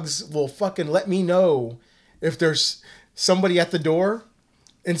dogs will fucking let me know if there's somebody at the door.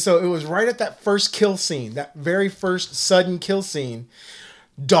 And so it was right at that first kill scene, that very first sudden kill scene.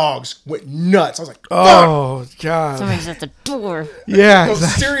 Dogs went nuts. I was like, oh God. Somebody's at the door. Yeah. no,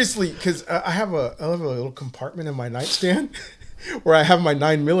 Exactly. seriously, because I have a little compartment in my nightstand where I have my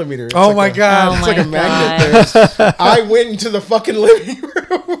 9mm. It's Oh like my God. It's Oh like a my magnet there. I went into the fucking living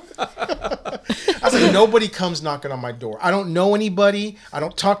room. I was like, nobody comes knocking on my door. I don't know anybody. I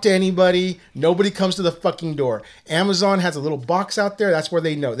don't talk to anybody. Nobody comes to the fucking door. Amazon has a little box out there. That's where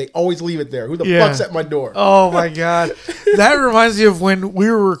they know. They always leave it there. Who the fuck's at my door? Oh my God. That reminds me of when we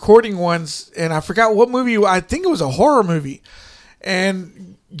were recording once, and I forgot what movie. I think it was a horror movie.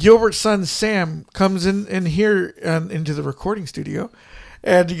 And Gilbert's son Sam comes in here into the recording studio,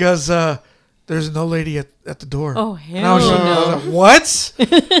 and he goes, "There's no lady at the door." Oh And I was hell like, "What?"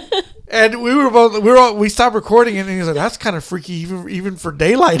 And we stopped recording, and he was like, "That's kind of freaky, even for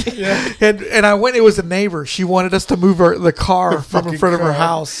daylight." Yeah. And I went. It was a neighbor. She wanted us to move the car from in front of her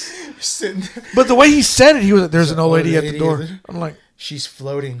house. Sitting there. But the way he said it, he was like, "There's an old lady at the door." I'm like, She's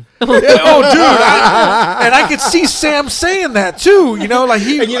floating. And I could see Sam saying that too. You know, like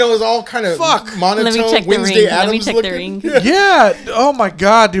And it was all kind of monotone. Let me check Wednesday the ring. Addams Let me check the ring. Yeah. Oh my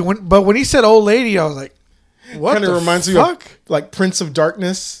God, dude. But when he said old lady, I was like, what? Kind of reminds me of like Prince of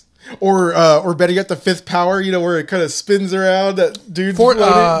Darkness, or better yet, The Fifth Power. Where it kind of spins around. That dude.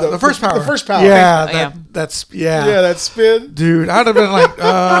 The first power. The first power. Yeah. That's Yeah, that spin. Dude, I'd have been like,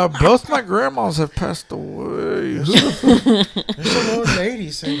 both my grandmas have passed away. There's an old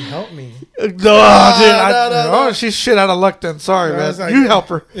lady saying, "Help me." No. She's shit out of luck then. Sorry, man. Like, you help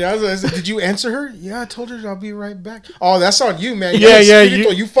her. Yeah, I said, did you answer her? Yeah, I told her I'll be right back. Oh, that's on you, man.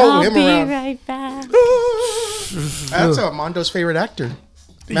 You follow him around. I'll be right back. That's Mondo's favorite actor,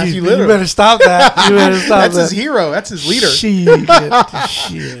 Matthew You Lillard. better stop that. That's his hero. That's his leader.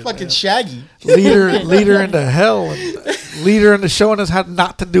 Shit, Fucking Shaggy. leader into hell, and leader into showing us how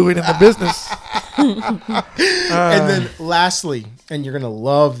not to do it in the business. And then lastly, and you're gonna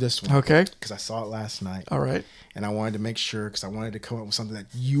love this one, Okay. because I saw it last night. All right. And I wanted to make sure, because I wanted to come up with something that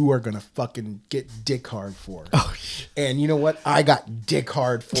you are gonna fucking get dick hard for. Oh. And you know what? I got dick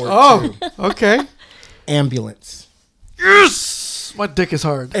hard for it Oh. too. Okay. Ambulance. Yes. My dick is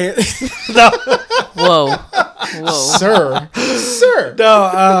hard. And, Whoa. sir,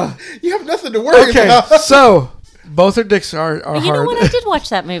 No. you have nothing to worry Okay. about. So both her dicks are You hard. know what? I did watch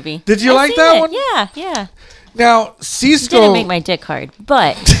that movie. Did you I've like seen that it. one? Yeah. Now, Didn't Cisco. make my dick hard,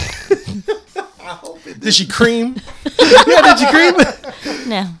 but Did she cream? Yeah, did you cream?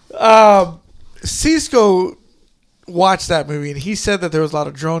 no. Cisco watched that movie and he said that there was a lot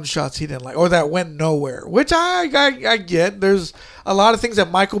of drone shots he didn't like, or that went nowhere, which I get. There's a lot of things that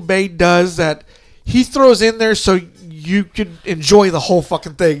Michael Bay does that he throws in there so you could enjoy the whole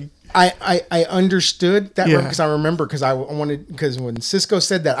fucking thing. I understood that Yeah. because I remember because when Cisco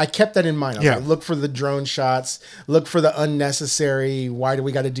said that, I kept that in mind. I was Yeah. like, look for the drone shots, look for the unnecessary. Why do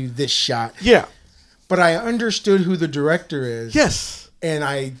we got to do this shot? Yeah. But I understood who the director is. Yes. And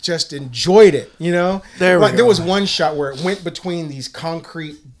I just enjoyed it. There we like go. there was one shot where it went between these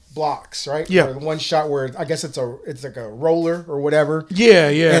concrete blocks, right? Yeah. Or one shot where I guess it's like a roller or whatever. Yeah.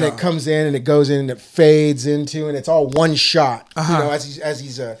 And it comes in and it goes in and it fades into, and it's all one shot. Uh-huh. As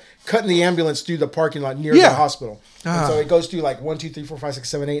he's cutting the ambulance through the parking lot near Yeah. the hospital. Uh-huh. And so it goes through like 1, 2, 3, 4, 5, 6,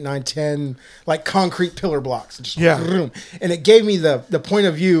 7, 8, 9, 10 like concrete pillar blocks. And just vroom. And it gave me the point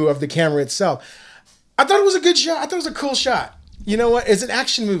of view of the camera itself. I thought it was a good shot. I thought it was a cool shot. You know what? It's an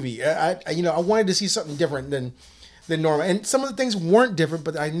action movie. I wanted to see something different than normal. And some of the things weren't different,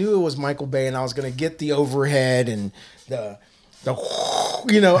 but I knew it was Michael Bay, and I was going to get the overhead and the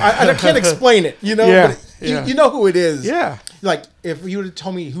I can't explain it. Yeah, But you know who it is. Yeah. Like if you would have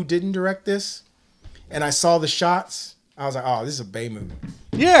told me who didn't direct this, and I saw the shots, I was like, oh, this is a Bay movie.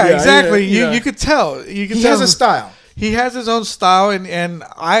 Yeah, Yeah, exactly. yeah. You could tell. He has a style. He has his own style, and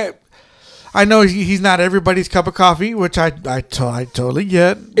I know he's not everybody's cup of coffee, which I totally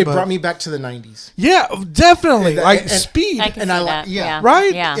get. It brought me back to the 90s. Yeah, definitely. And Speed. I can And see I that. yeah.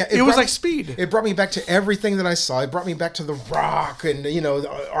 Right? Yeah. Yeah, It was brought like me- Speed. It brought me back to everything that I saw. It brought me back to The Rock and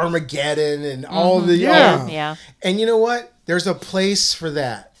Armageddon and all the Yeah. Yeah. And you know what? There's a place for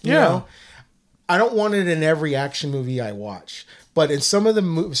that. You Yeah. know? I don't want it in every action movie I watch, but in some of the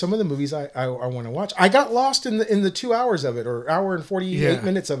movies I want to watch, I got lost in the 2 hours of it, or hour and 48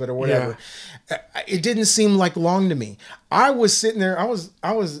 minutes of it, or whatever. It didn't seem like long to me. I was sitting there. I was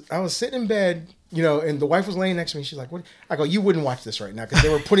sitting in bed. And the wife was laying next to me. She's like, "What?" I go, "You wouldn't watch this right now because they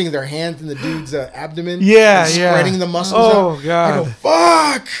were putting their hands in the dude's abdomen, Yeah, and yeah. spreading the muscles Oh, out." God. I go,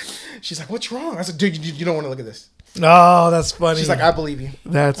 "Fuck!" She's like, "What's wrong?" I said, "Dude, you don't want to look at this." Oh, that's funny. She's like, "I believe you.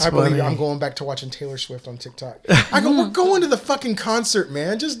 That's I believe you. funny. I'm going back to watching Taylor Swift on TikTok." I go, "We're going to the fucking concert,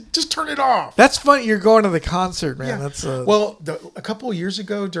 man. Just turn it off." That's funny. You're going to the concert, man. That's Well, a couple of years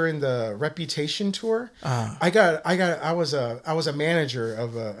ago during the Reputation tour, I was a manager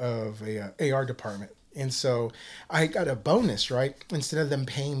of a AR department, and so I got a bonus, right? Instead of them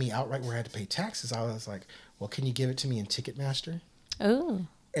paying me outright where I had to pay taxes, I was like, "Well, can you give it to me in Ticketmaster?" Ooh.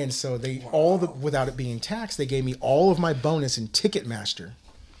 And so without it being taxed, they gave me all of my bonus in Ticketmaster.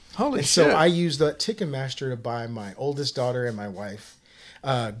 holy And shit. so I used that Ticketmaster to buy my oldest daughter and my wife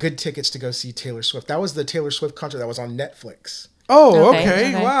good tickets to go see Taylor Swift. That was the Taylor Swift concert that was on Netflix. Oh, Okay,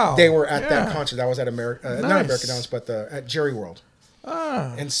 okay. okay. Wow. They were at that Yeah. concert. That was at not Nice. American Downs, but at Jerry World.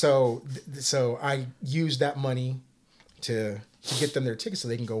 And so I used that money to get them their tickets so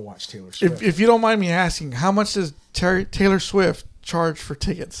they can go watch Taylor Swift. If you don't mind me asking, how much does Taylor Swift charge for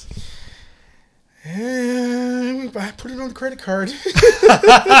tickets? And I put it on the credit card. It's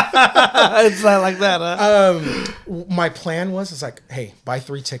not like that, huh? My plan was, it's like, hey, buy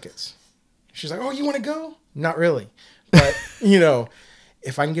 3 tickets. She's like, oh, you want to go? Not really. But,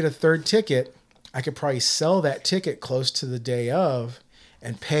 if I can get a third ticket, I could probably sell that ticket close to the day of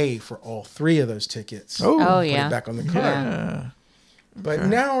and pay for all 3 of those tickets. Oh, Put yeah. it back on the card. Yeah. But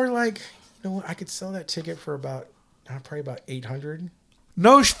now we're like, I could sell that ticket for probably about $800.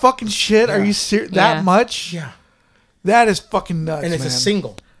 No fucking shit. Yeah. Are you serious? Yeah. That much? Yeah. That is fucking nuts, And it's man. a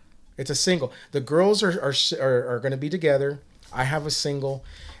single. It's a single. The girls are going to be together. I have a single.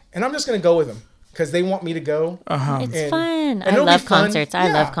 And I'm just going to go with them because they want me to go. It's fun. I it'll be love fun. concerts. I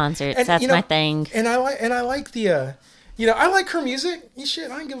Yeah. love concerts. And, That's my thing. And I like the I like her music.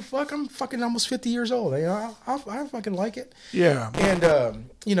 Shit, I don't give a fuck. I'm fucking almost 50 years old. I fucking like it. Yeah. And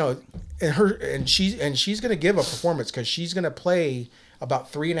and she's gonna give a performance because she's gonna play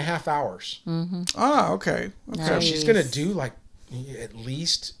about 3.5 hours. Ah, okay. So Nice. she's gonna do like at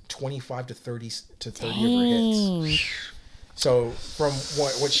least 25 to 30 of her hits. So from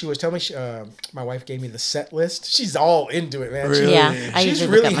what she was telling me, my wife gave me the set list. She's all into it, man. Really? Yeah, I She's usually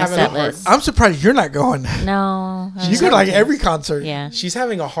look really at my having a set hard. list. I'm surprised you're not going. No. You go to like every concert. Yeah. She's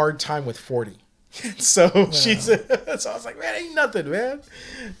having a hard time with 40. So she's so I was like, man, ain't nothing, man.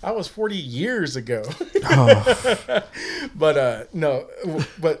 I was 40 years ago. Oh. But no,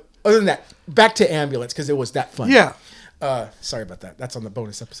 but other than that, back to Ambulance because it was that fun. Yeah. Sorry about that. That's on the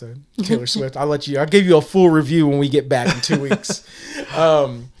bonus episode. Taylor Swift. I'll give you a full review when we get back in 2 weeks.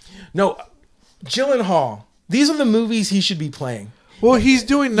 No, Gyllenhaal. These are the movies he should be playing. Well, he's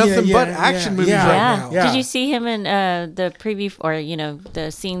doing nothing Yeah, but yeah, action yeah, movies yeah. right Yeah. now. Yeah. Did you see him in the preview or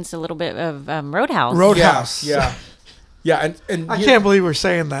the scenes a little bit of Roadhouse? Roadhouse. Yeah. Yeah, and I can't believe we're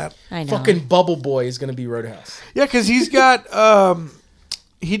saying that. I know. fucking Bubble Boy is going to be Roadhouse. Yeah, because he's got.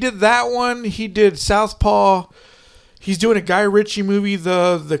 He did that one. He did Southpaw. He's doing a Guy Ritchie movie,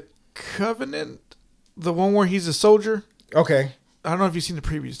 the Covenant, the one where he's a soldier. Okay. I don't know if you've seen the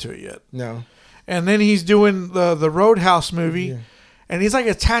previews to it yet. No. And then he's doing the Roadhouse movie, and he's like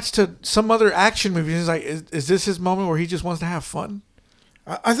attached to some other action movie. He's like, is this his moment where he just wants to have fun?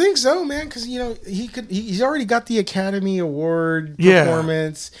 I think so, man, because he's already got the Academy Award Yeah.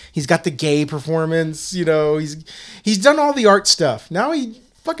 performance. He's got the gay performance. He's done all the art stuff. Now he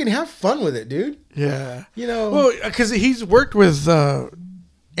fucking have fun with it, dude. Yeah. Well, Well, because he's worked with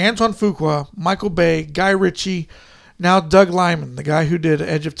Antoine Fuqua, Michael Bay, Guy Ritchie, now Doug Liman, the guy who did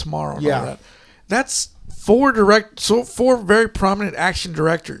Edge of Tomorrow and all that. That's four very prominent action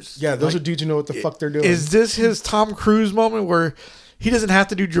directors. yeah, those are dudes who know what the fuck they're doing. Is this his Tom Cruise moment where he doesn't have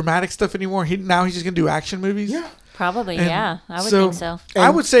to do dramatic stuff anymore? Now he's just gonna do action movies. yeah. Probably, And yeah. I would think so. I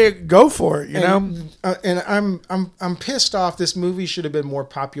would say go for it. You know, And I'm pissed off. This movie should have been more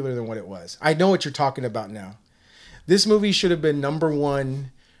popular than what it was. I know what you're talking about now. This movie should have been #1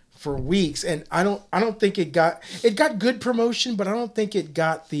 for weeks, and I don't think it got good promotion, but I don't think it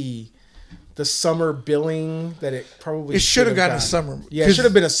got the summer billing that it probably should have gotten a summer. Yeah, it should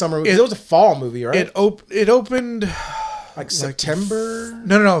have been a summer movie. It was a fall movie, right? it opened like September,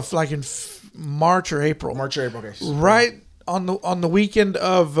 no, like in March or April. March or April. Okay, Right on the weekend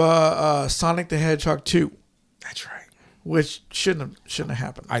of Sonic the Hedgehog 2, that's right. which shouldn't have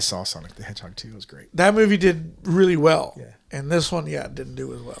happened. I saw Sonic the Hedgehog 2. It was great. That movie did really well. Yeah. And this one, didn't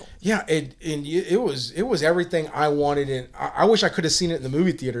do as well. Yeah, it was everything I wanted, and I wish I could have seen it in the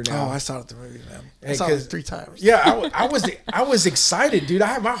movie theater now. Oh, I saw it at the movie, man. I Hey, saw it 'cause- 3 times. Yeah, I was excited, dude.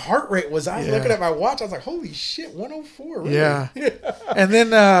 My heart rate was. I was Yeah. looking at my watch. I was like, "Holy shit, 104!" Really? Yeah. And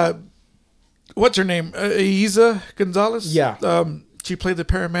then, what's her name? Eiza Gonzalez? Yeah. She played the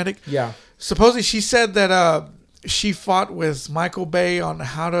paramedic. Yeah. Supposedly, she said that she fought with Michael Bay on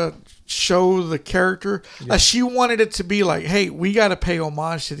how to show the character. She wanted it to be like, hey, we got to pay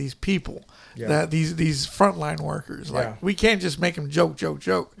homage to these people. Yeah. That these frontline workers, like Yeah. we can't just make them joke.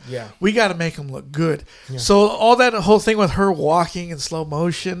 Yeah. We got to make them look good. So all that whole thing with her walking in slow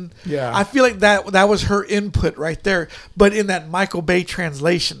motion, Yeah. I feel like that was her input right there. But in that Michael Bay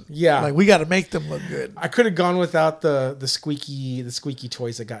translation, Yeah. like we got to make them look good. I could have gone without the squeaky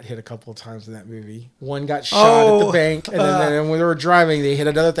toys that got hit a couple of times in that movie. One got shot at the bank, and then when they were driving, they hit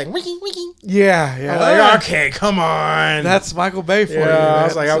another thing. Wiki, wiki. Yeah, I was like, okay, come on. That's Michael Bay for you. yeah. I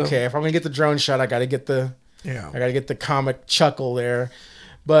was man. like, So, okay, if I'm gonna get the drone shot, I got to get the yeah. the comic chuckle there.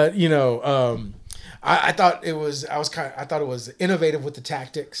 But I thought it was innovative with the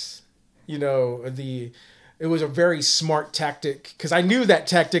tactics. It was a very smart tactic because I knew that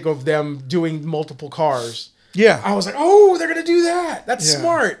tactic of them doing multiple cars. Yeah. I was like, oh, they're gonna do that. That's Yeah.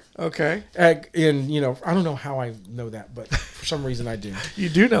 smart. Okay. And I don't know how I know that, but for some reason I do. You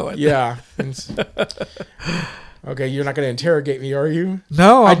do know it. Yeah. Okay, you're not gonna interrogate me, are you?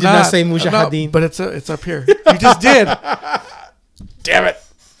 No, I I'm did not say Mujahideen. but it's up here. You just did. Damn it.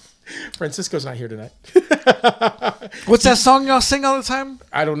 Francisco's not here tonight. What's that song y'all sing all the time?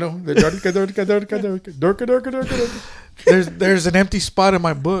 I don't know. There's an empty spot in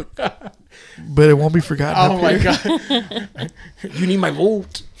my book, but it won't be forgotten. Oh my god! You need my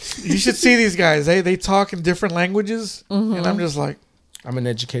vote. You should see these guys. They talk in different languages, and I'm just like, I'm an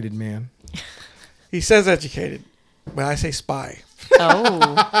educated man. he says educated, but I say spy. Oh,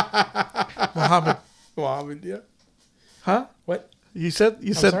 Muhammad, yeah. Huh? What? You said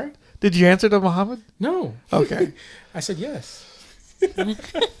sorry? Did you answer to Muhammad? No. Okay. I said yes.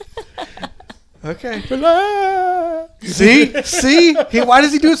 Okay. See? Why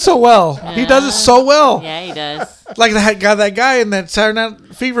does he do it so well? He does it so well. yeah, he does. Like that guy in that Saturday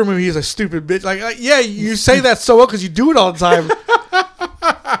Night Fever movie. He's a stupid bitch. Like, yeah, you say that so well because you do it all the time.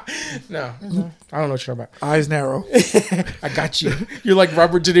 No, I don't know what you're talking about. Eyes narrow. I got you. You're like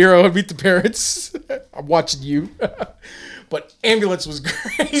Robert De Niro and Meet the Parents. I'm watching you. But Ambulance was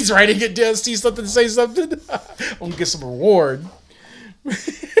great. He's writing it down. See something, say something. I'm gonna get some reward. But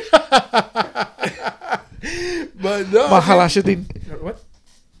no. Mahalashadin. What?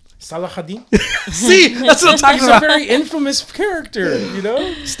 Salahuddin? See, that's what I'm talking He's a about. very infamous character, you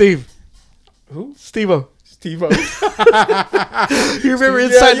know? Steve. Who? Steve-O. Steve-O. You remember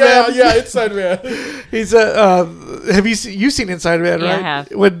Inside Man? Yeah, Inside Man. He's have you seen Inside Man, right? Yeah, I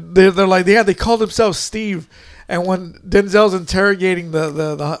have. When they're like, yeah, they called themselves Steve. And when Denzel's interrogating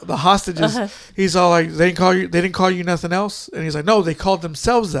the hostages, he's all like, they didn't call you nothing else? And he's like, no, they called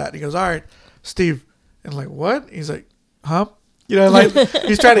themselves that. And he goes, all right, Steve. And like, what? He's like, huh? You know, like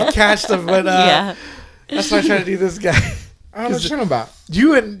he's trying to catch them, but Yeah. that's why I try to do this guy. I don't know what you're talking about.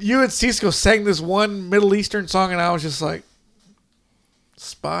 You and Cisco sang this one Middle Eastern song, and I was just like,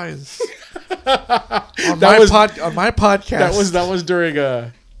 spies. on my podcast. That was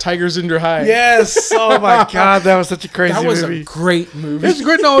during Tigers Under High. Yes. Oh my God, that was such a crazy That was movie. a great movie. It was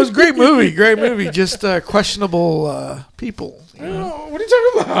great. No, it was a great movie. Great movie. Just questionable people. You know? What are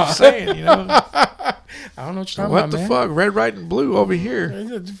you talking about? I'm saying, you know, I don't know what you're talking what about, the man. fuck? Red, white, and blue over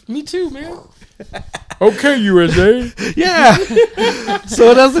here. Me too, man. Okay, USA. Yeah. So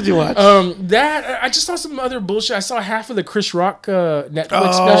what else did you watch? That I just saw some other bullshit. I saw half of the Chris Rock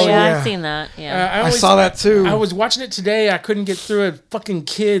Netflix special. Yeah, yeah. I've seen that. Yeah. I saw that too. I was watching it today. I couldn't get through it. Fucking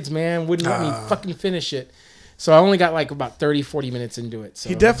kids, man, wouldn't let me fucking finish it. So I only got like about 30, 40 minutes into it. So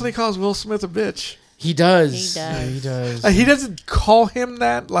He definitely calls Will Smith a bitch. He does. He does. Yeah, he does. He doesn't call him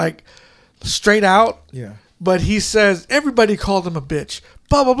that like straight out, Yeah. but he says everybody called him a bitch.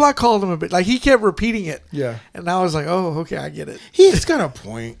 Blah blah blah called him a bitch. Like he kept repeating it. Yeah. And I was like, oh, okay, I get it. He's got a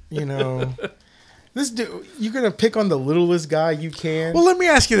point, you know. This dude, you're gonna pick on the littlest guy you can. Well, let me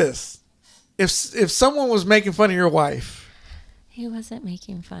ask you this: if someone was making fun of your wife, He wasn't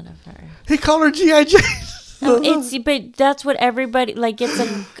making fun of her. he called her G.I. Jane. No, but that's what everybody like. It's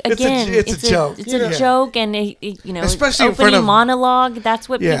It's a joke. It's a joke, and you know, Especially in opening front of- monologue. That's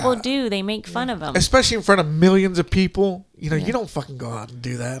what Yeah. people do. They make fun of them. Especially in front of millions of people. You know, you don't fucking go out and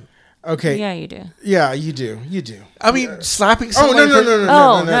do that. Okay. Yeah, you do. Yeah, you do. You do. I mean, slapping Oh someone. no in no front- no no Oh, no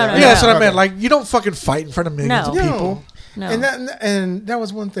no! no, no, Yeah, no. that's what I Okay. meant. Like, you don't fucking fight in front of millions No. of people. No. And that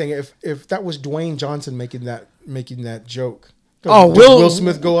was one thing. If that was Dwayne Johnson making that joke. Oh, does Will- Will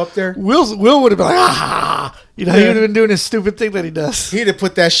Smith go up there? Will would have been like, ah, you know, he would have been doing his stupid thing that he does. He'd have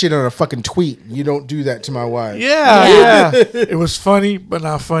put that shit on a fucking tweet. You don't do that to my wife. Yeah. It was funny, but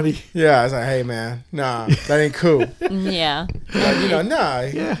not funny. Yeah, I was like, hey man, nah, that ain't cool. Yeah. You know, nah.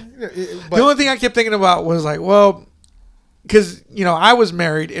 Yeah. But, The only thing I kept thinking about was like, well, because, you know, I was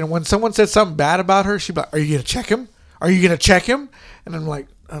married, and when someone said something bad about her, she'd be like, are you going to check him? Are you going to check him? And I'm like,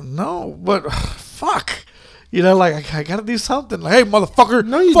 no, but fuck. You know, like, I got to do something. Like, hey, motherfucker,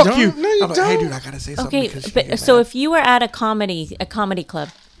 No, you fuck don't. you. No, you I'm like, hey, don't. dude, I got to say something. Okay, because she but get so mad. if you were at a comedy club,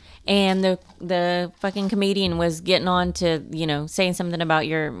 and the fucking comedian was getting on to, you know, saying something about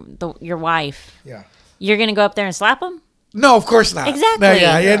your wife, yeah. you're gonna go up there and slap him? No, of course not. Exactly. No,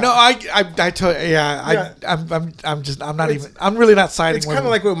 yeah. Yeah. No, I told, yeah. I'm really not siding It's with kind him.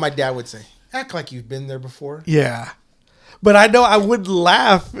 of like what my dad would say. Act like you've been there before. Yeah. But I know I would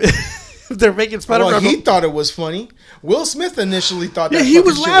laugh if they're making fun Well, of her. he thought it was funny. Will Smith initially thought Yeah, that he fucking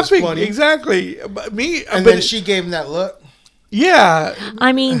was shit laughing. funny. Exactly. But me, And but then she gave him that look. yeah.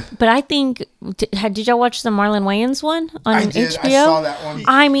 I mean, but I think did y'all watch the Marlon Wayans one on I did. HBO? I saw that one.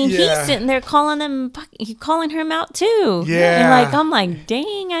 I mean, Yeah. he's sitting there calling him out too. Yeah. and like I'm like,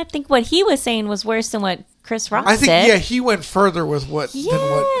 dang, I think what he was saying was worse than what Chris Rock I think said. yeah, he went further with what than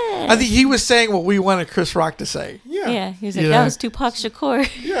what I think he was saying what we wanted Chris Rock to say. Yeah, he was like, You that know? was Tupac Shakur.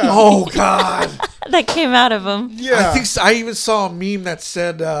 Yeah. Oh God. that came out of him. Yeah. I think I even saw a meme that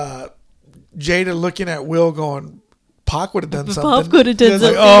said Jada looking at Will going, Pac would have done something. Pop could have done Like,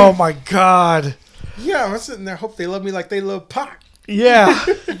 something. oh my god. Yeah, I'm sitting there. Hope they love me like they love Pac. Yeah.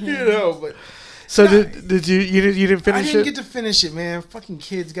 But So did you didn't finish I didn't it? get to finish it, man. Fucking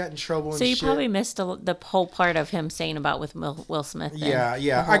kids got in trouble and So you shit. probably missed the whole part of him saying about with Will Smith. Then. Yeah.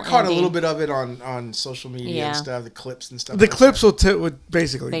 The I whole caught a ending. little bit of it on social media Yeah. and stuff, the clips and stuff. The like clips that. would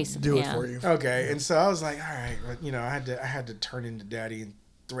basically do it yeah. for you. Okay, and so I was like, all right, but, you know, I had to turn into daddy and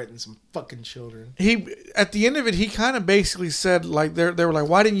threaten some fucking children. He at the end of it, he kind of basically said like they were like,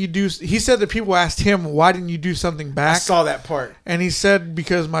 why didn't you do? He said that people asked him, why didn't you do something I back? saw that part. And he said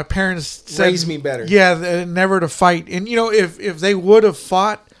because my parents said, Raised me better. Yeah, never to fight. And you know, if they would have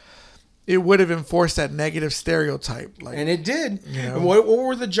fought, it would have enforced that negative stereotype. Like, And it did. You know? And what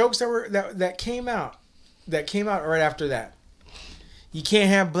were the jokes that came out? That came out right after that. You can't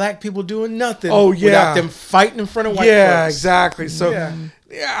have black people doing nothing. Oh, yeah. Without them fighting in front of white yeah, folks. exactly. So Yeah.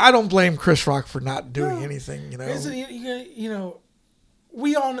 yeah, I don't blame Chris Rock for not doing No. anything. You know, Isn't you know,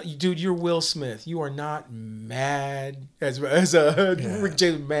 we all know, dude. You're Will Smith. You are not mad as a Rick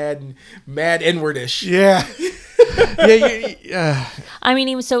James mad N-word-ish. yeah, yeah. I mean,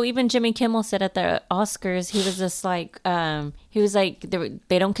 even Jimmy Kimmel said at the Oscars, he was just like,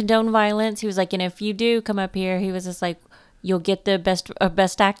 they don't condone violence. He was like, and if you do come up here, he was just like, you'll get the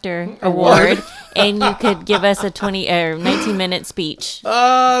best actor award, and you could give us a 20 or 19-minute speech.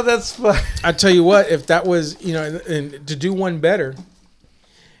 That's fun. I tell you what, if that was, you know, and to do one better,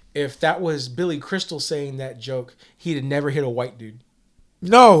 if that was Billy Crystal saying that joke, he'd have never hit a white dude.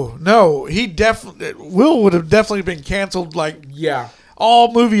 No, he definitely Will would have definitely been canceled. Like Yeah.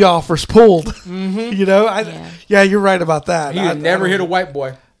 all movie offers pulled. You know, yeah, you're right about that. He'd have never hit a white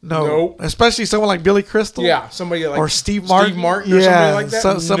boy. No, Nope. especially someone like Billy Crystal. Yeah, somebody like or Steve Martin. or somebody like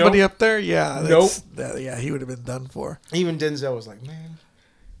that. Somebody Nope. up there. Yeah, Nope. yeah, he would have been done for. Even Denzel was like, man,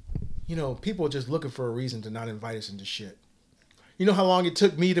 you know, people are just looking for a reason to not invite us into shit. You know how long it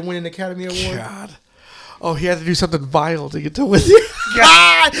took me to win an Academy Award? God. Oh, he had to do something vile to get to win.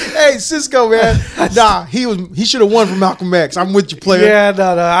 God. Hey, Cisco, man. Nah, he should have won from Malcolm X. I'm with you, player. Yeah,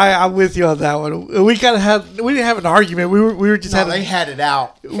 no, I'm with you on that one. We didn't have an argument. We were just They had it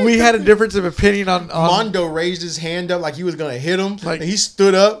out. we had a difference of opinion on Mondo raised his hand up like he was gonna hit him. Like- And he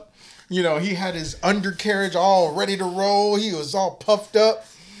stood up. You know, he had his undercarriage all ready to roll. He was all puffed up.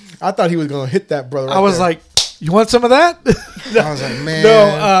 I thought he was gonna hit that brother. I was like, you want some of that? I was like, man.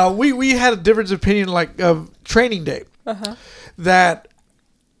 No, we had a difference of opinion like of Training Day. That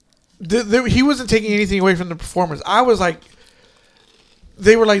he wasn't taking anything away from the performance. I was like,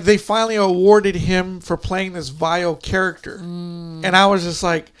 they finally awarded him for playing this vile character, and I was just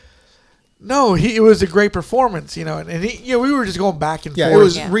like, no, it was a great performance, you know, and we were just going back and Yeah, forth. it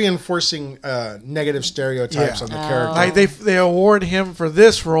was Yeah. reinforcing negative stereotypes Yeah. on the character. Like they award him for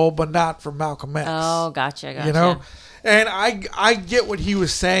this role, but not for Malcolm X. Oh, gotcha. You know, and I get what he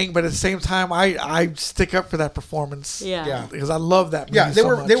was saying, but at the same time, I stick up for that performance. Yeah. because I love that movie. Yeah, they so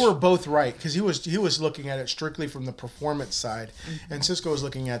were much. they were both right because he was looking at it strictly from the performance side, and Cisco was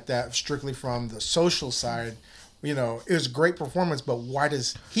looking at that strictly from the social side. You know, it was a great performance, but why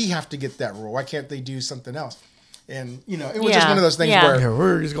does he have to get that role? Why can't they do something else? And you know, it was just Yeah, one of those things yeah. where Yeah,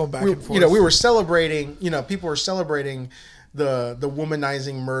 we're just going back and forth. you know, we were celebrating. You know, people were celebrating the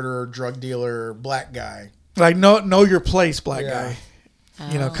womanizing murderer, drug dealer, black guy. like know your place, black Yeah. guy.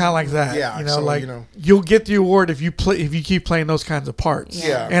 You know, kind of like that. Yeah, you know, so, like you know. you'll get the award if you keep playing those kinds of parts.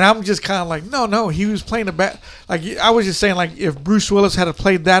 Yeah. And I'm just kind of like, no, he was playing a bad. Like I was just saying, like if Bruce Willis had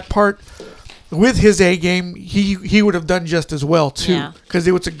played that part with his A game, he would have done just as well too, Yeah. because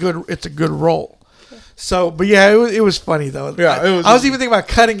it's a good role. So, but yeah, it was funny though. Yeah, I was even thinking about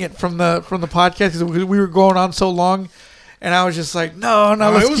cutting it from the podcast because we were going on so long, and I was just like, no,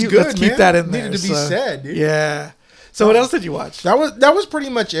 No, let's it was keep, good, let's keep man. that in It there. needed to be said, dude. Yeah. So what else did you watch? That was pretty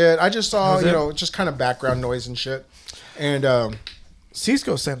much it. I just saw Was it? you know just kind of background noise and shit, and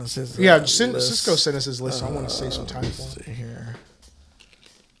Cisco sent us his yeah, list. Cisco sent us his list. So I want to save some time for him. Let's see here.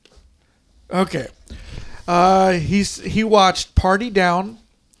 Okay. He watched Party Down,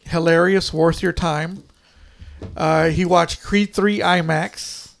 hilarious, worth your time. He watched Creed 3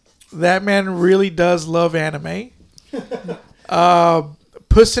 IMAX. That man really does love anime.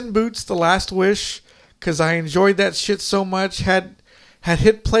 Puss in Boots: The Last Wish, because I enjoyed that shit so much. Had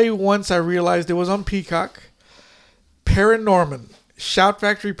hit play once, I realized it was on Peacock. Paranorman. Shout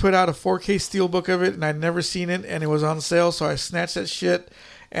Factory put out a 4K steelbook of it, and I'd never seen it, and it was on sale, so I snatched that shit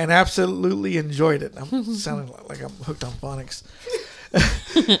and absolutely enjoyed it. I'm sounding like I'm hooked on phonics.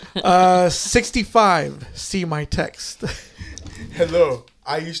 65. See my text. Hello,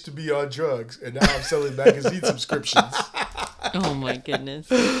 I used to be on drugs, and now I'm selling magazine subscriptions. Oh my goodness.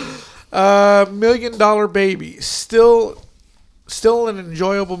 $1 Million Baby. Still an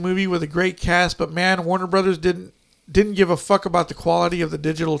enjoyable movie with a great cast, but man, Warner Brothers didn't give a fuck about the quality of the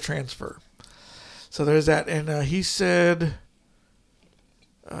digital transfer. So there's that. And he said,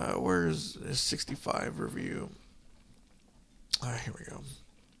 where's his 65 review? Here we go.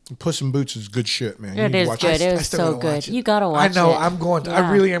 Puss in Boots is good shit, man. It is good. It was so good. You gotta watch it. I know. I'm going to. I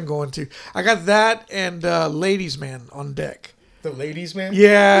really am going to. I got that and Ladies Man on deck. The Ladies Man?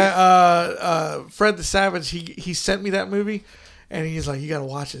 Yeah. Fred the Savage, he sent me that movie, and he's like, you got to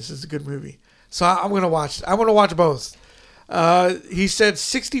watch this. This is a good movie. So I'm going to watch it. I'm going to watch both. He said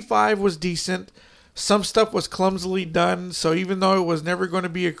 65 was decent. Some stuff was clumsily done, so even though it was never going to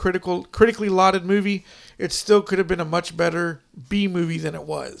be a critically lauded movie, it still could have been a much better B movie than it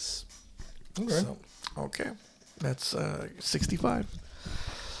was. Okay. That's 65.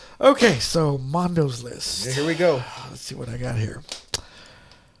 Okay, so Mondo's list. Yeah, here we go. Let's see what I got here.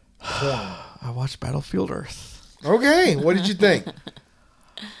 I watched Battlefield Earth. Okay, what did you think?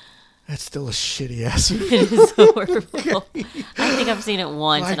 That's still a shitty ass movie. It is horrible. I think I've seen it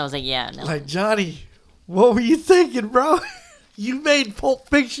once, and I was like, yeah, no. Like, Johnny, what were you thinking, bro? You made Pulp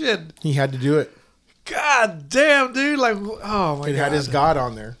Fiction. He had to do it. God damn, dude. Like, oh my God. It had his God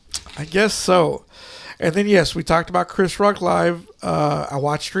on there. I guess so. And then, yes, we talked about Chris Rock Live. I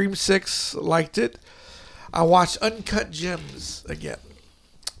watched Stream 6, liked it. I watched Uncut Gems again.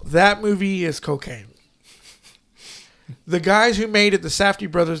 That movie is cocaine. The guys who made it, the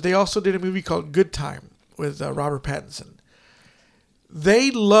Safdie brothers, they also did a movie called Good Time with Robert Pattinson. They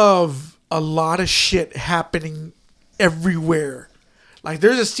love a lot of shit happening everywhere. Like,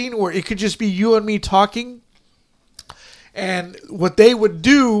 there's a scene where it could just be you and me talking. And what they would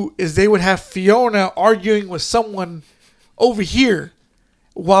do is they would have Fiona arguing with someone over here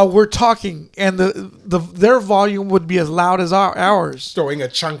while we're talking, and their volume would be as loud as ours. Throwing a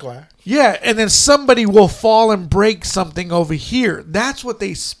chancla. Yeah, and then somebody will fall and break something over here. That's what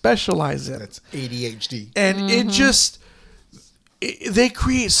they specialize in. That's ADHD. And it just... they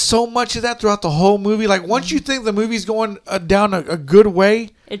create so much of that throughout the whole movie. Like, once you think the movie's going down a good way...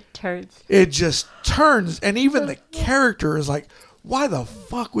 It turns. It just turns. And even the character is like, why the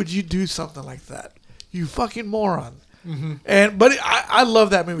fuck would you do something like that? You fucking moron. Mm-hmm. But I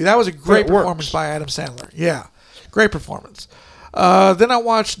love that movie. That was a great performance by Adam Sandler. Yeah. Great performance. Then I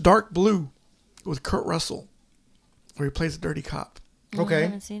watched Dark Blue with Kurt Russell, where he plays a dirty cop. Okay. I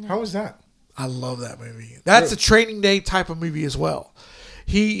haven't seen it. How was that? I love that movie. That's a Training Day type of movie as well.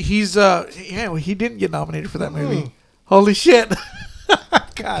 He didn't get nominated for that movie. Holy shit.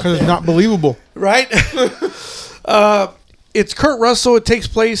 Because it's not believable. Right? It's Kurt Russell. It takes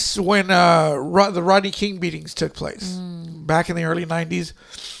place when the Rodney King beatings took place back in the early 90s.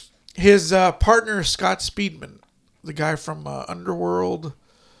 His partner, Scott Speedman, the guy from Underworld,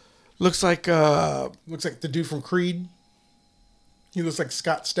 looks like the dude from Creed. He looks like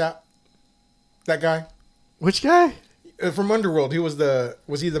Scott Stapp. That guy. Which guy? From Underworld.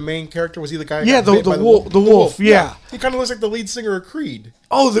 Was he the main character? Was he the guy? Yeah, the wolf. Yeah. He kind of looks like the lead singer of Creed.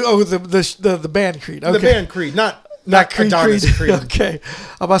 The band Creed. Okay. The band Creed, not Adonis Creed. Okay.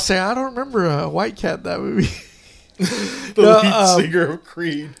 I'm about to say, I don't remember a White Cat, that movie. The lead singer of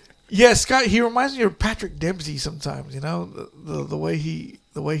Creed. Yeah, Scott. He reminds me of Patrick Dempsey sometimes. You know, the way he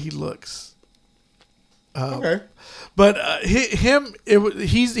looks. Okay. But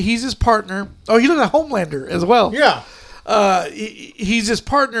he's his partner. Oh, he looks like Homelander as well. Yeah. He's his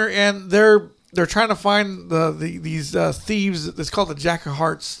partner, and they're trying to find these thieves. It's called the Jack of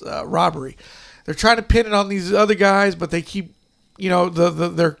Hearts robbery. They're trying to pin it on these other guys, but they keep,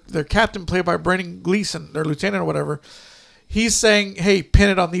 their captain, played by Brendan Gleeson, their lieutenant or whatever. He's saying, "Hey, pin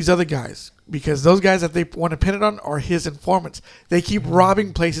it on these other guys." Because those guys that they want to pin it on are his informants. They keep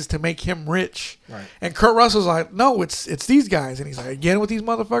robbing places to make him rich. Right. And Kurt Russell's like, no, it's these guys. And he's like, again with these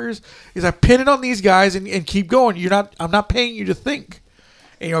motherfuckers? He's like, pin it on these guys and keep going. I'm not paying you to think.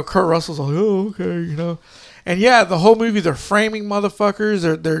 And Kurt Russell's like, oh, okay, And yeah, the whole movie they're framing motherfuckers.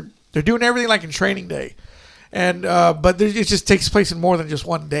 They're doing everything like in Training Day. And but it just takes place in more than just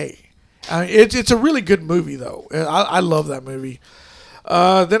one day. I mean, it's a really good movie though. I love that movie.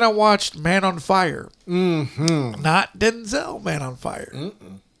 Then I watched Man on Fire. Mm-hmm. Not Denzel Man on Fire.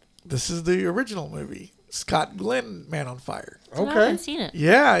 Mm-mm. This is the original movie. Scott Glenn Man on Fire. Okay. I haven't seen it.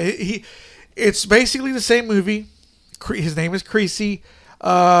 Yeah. It's basically the same movie. His name is Creasy.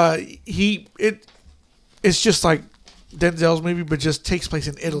 It's just like Denzel's movie, but just takes place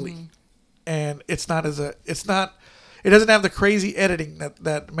in Italy. Mm. And it doesn't have the crazy editing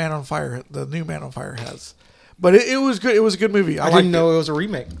that Man on Fire, the new Man on Fire has. But it was good. It was a good movie. I didn't know it was a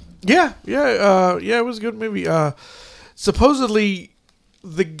remake. Yeah. It was a good movie. Supposedly,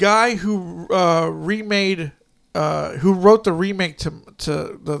 the guy who remade, who wrote the remake to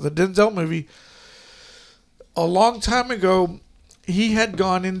the Denzel movie, a long time ago, he had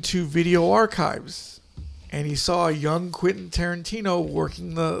gone into video archives, and he saw a young Quentin Tarantino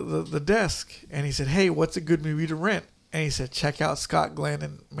working the desk, and he said, "Hey, what's a good movie to rent?" And he said, "Check out Scott Glenn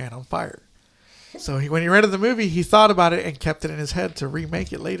and Man on Fire." So when he rented the movie, he thought about it and kept it in his head to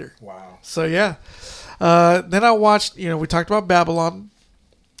remake it later. Wow. So yeah. Then I watched, we talked about Babylon.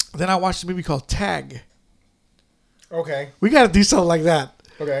 Then I watched a movie called Tag. Okay. We got to do something like that.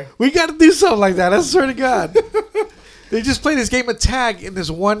 Okay. We got to do something like that. I swear to God. They just play this game of tag in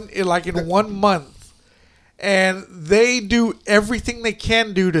 1 month. And they do everything they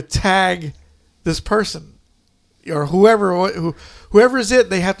can do to tag this person. Or whoever is it,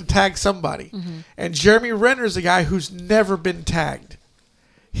 they have to tag somebody. Mm-hmm. And Jeremy Renner is a guy who's never been tagged.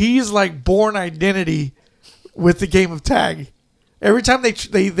 He's like born identity with the game of tag. Every time they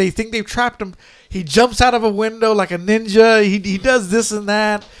think they've trapped him, he jumps out of a window like a ninja. He does this and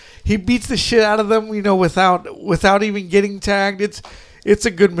that. He beats the shit out of them, without even getting tagged. It's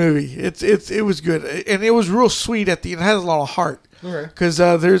a good movie. It was good, and it was real sweet at the end. It has a lot of heart. Okay. Because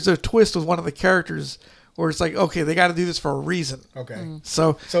there's a twist with one of the characters where it's like, okay, they got to do this for a reason. Okay. Mm-hmm.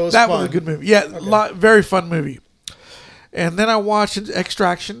 So was that fun. was a good movie. Yeah, Okay. Very fun movie. And then I watched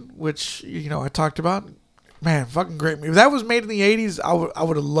Extraction, which I talked about. Man, fucking great movie. If that was made in the 80s, I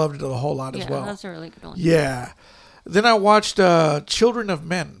would have loved it a whole lot as well. Yeah, that's a really good one. Yeah. Then I watched Children of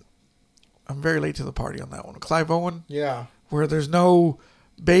Men. I'm very late to the party on that one. Clive Owen. Yeah. Where there's no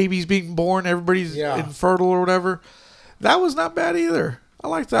babies being born. Everybody's infertile or whatever. That was not bad either. I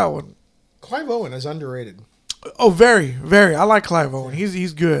like that one. Clive Owen is underrated. Oh, very, very. I like Clive Owen.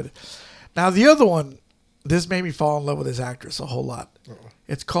 He's good. Now, the other one, this made me fall in love with this actress a whole lot.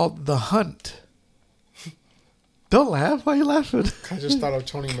 It's called The Hunt. Don't laugh. Why are you laughing? I just thought of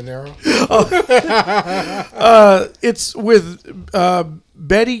Tony Manero. It's with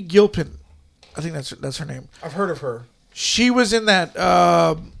Betty Gilpin. I think that's her name. I've heard of her. She was in that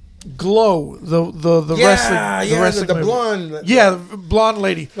Glow, the wrestling the movie. blonde. The blonde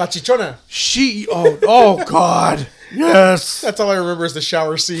lady. La Chichona. She. Oh God. Yes. That's all I remember is the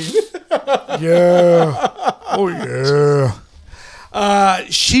shower scene. Yeah. Oh yeah.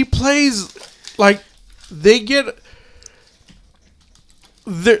 She plays like they get.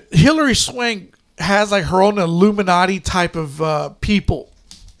 Hilary Swank has like her own Illuminati type of people.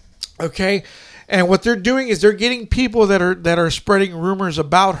 Okay. And what they're doing is they're getting people that are spreading rumors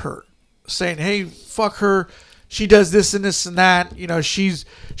about her, saying, "Hey, fuck her. She does this and this and that. She's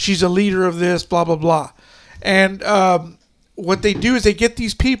a leader of this, blah blah blah." And what they do is they get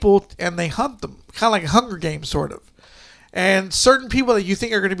these people and they hunt them, kind of like Hunger Games, sort of. And certain people that you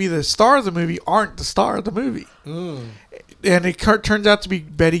think are going to be the star of the movie aren't the star of the movie. And it turns out to be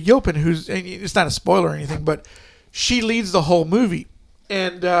Betty Gilpin, and it's not a spoiler or anything, but she leads the whole movie.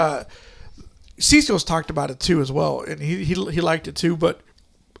 And Cecil's talked about it too as well, and he liked it too. But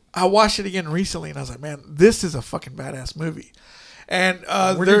I watched it again recently, and I was like, man, this is a fucking badass movie. And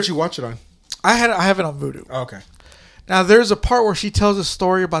where did you watch it on? I have it on Vudu. Oh, okay. Now there's a part where she tells a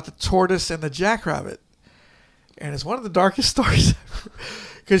story about the tortoise and the jackrabbit, and it's one of the darkest stories ever.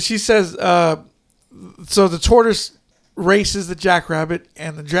 Because she says, so the tortoise races the jackrabbit,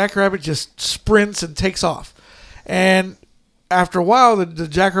 and the jackrabbit just sprints and takes off. And after a while, the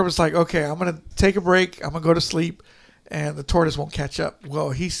jackrabbit's like, okay, I'm going to take a break. I'm going to go to sleep, and the tortoise won't catch up. Well,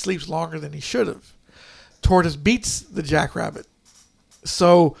 he sleeps longer than he should have. Tortoise beats the jackrabbit.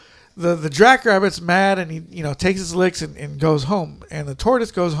 So the jackrabbit's mad, and he takes his licks and goes home. And the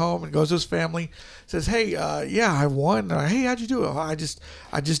tortoise goes home and goes to his family, says, hey, I won. Hey, how'd you do it? Oh, I just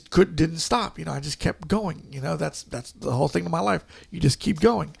didn't stop. I just kept going. That's the whole thing of my life. You just keep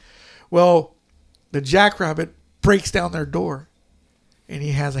going. Well, the jackrabbit breaks down their door, and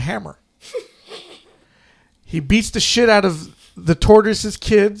he has a hammer. He beats the shit out of the tortoise's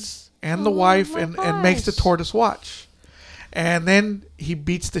kids and the wife, and makes the tortoise watch. And then he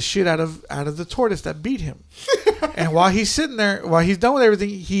beats the shit out of the tortoise that beat him. And while he's sitting there, while he's done with everything,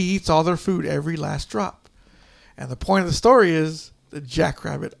 he eats all their food, every last drop. And the point of the story is the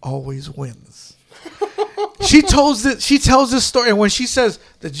jackrabbit always wins. She tells this story, and when she says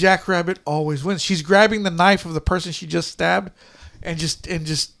the jackrabbit always wins, she's grabbing the knife of the person she just stabbed, and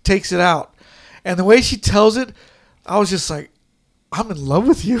just takes it out. And the way she tells it, I was just like, I'm in love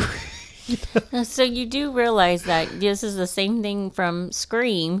with you. So you do realize that this is the same thing from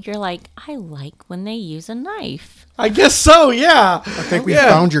Scream. You're like, I like when they use a knife. I guess so, yeah. I think we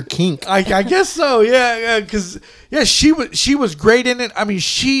found your kink. I guess so, yeah. Because she was great in it. I mean,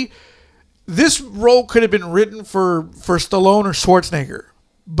 this role could have been written for Stallone or Schwarzenegger.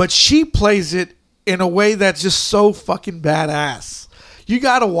 but she plays it in a way that's just so fucking badass. You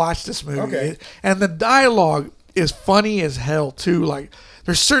got to watch this movie. Okay. And the dialogue is funny as hell too. Like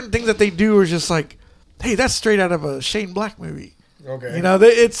there's certain things that they do are just like, hey, that's straight out of a Shane Black movie. Okay. You know,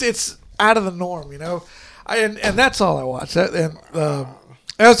 it's out of the norm. You know, and that's all I watched.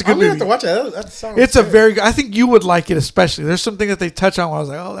 That was a good I'm movie. gonna have to watch it. That sounds It's a good. very good. I think you would like it, especially. There's something that they touch on where I was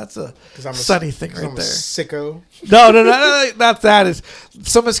like, oh, that's a 'Cause I'm a- sunny thing 'cause right I'm a there. sicko. No, not that. Is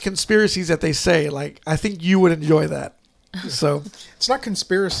some of the conspiracies that they say. Like, I think you would enjoy that. So, It's not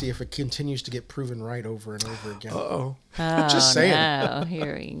conspiracy if it continues to get proven right over and over again. oh, Just saying. No,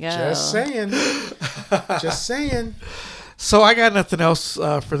 here we go. Just saying. Just saying. so I got nothing else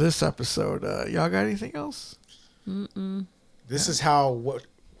for this episode. Y'all got anything else? This is how what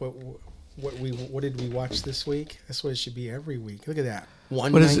did we watch this week? That's what it should be every week. Look at that.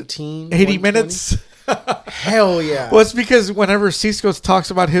 What is it? 119, 80 120? minutes. Hell yeah. Well, it's because whenever Cisco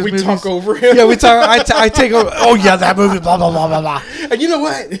talks about his we movies, talk over him. Yeah, we talk. I take over. Oh yeah, that movie. Blah blah blah blah blah. And you know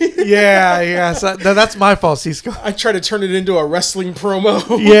what? Yeah. So, that's my fault, Cisco. I try to turn it into a wrestling promo.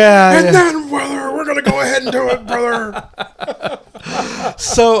 Yeah. And yeah. then, brother, we're gonna go ahead and do it, brother.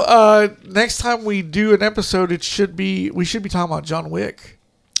 So next time we do an episode, we should be talking about John Wick.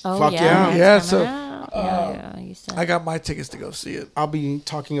 Oh, Fuck yeah. yeah. it's Yeah, coming so, out. Yeah, you said. I got my tickets to go see it. I'll be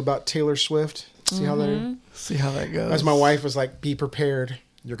talking about Taylor Swift. See how that. See how that goes. As my wife was like, "Be prepared.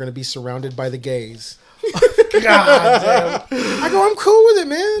 You're gonna be surrounded by the gays." God damn. I go, "I'm cool with it,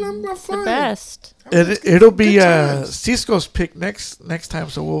 man. I'm fine." the best. It'll be Good times. Cisco's pick next time,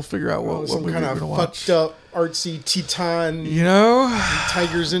 so we'll figure out what Some movie kind we're of gonna watch. fucked up artsy Teton You know,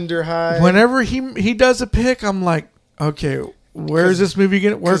 Tigers in der High. whenever he does a pick, I'm like, okay, where is this movie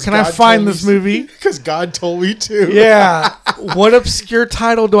gonna? Where 'Cause can I God find told me this movie? Because God told me to. Yeah. What obscure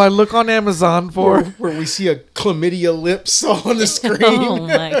title do I look on Amazon for? Where we see a chlamydia lips on the screen. Oh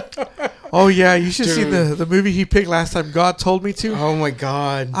my! Oh yeah, you should see Dude. the movie he picked last time. God told me to. Oh my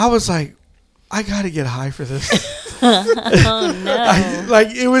God. I was like, I gotta get high for this. Oh no! Like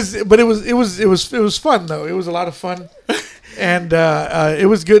it was fun though. It was a lot of fun, and it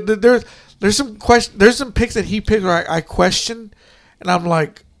was good. There's some picks that he picked where I question, and I'm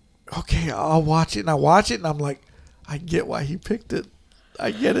like, okay, I'll watch it, and I watch it, and I'm like, I get why he picked it.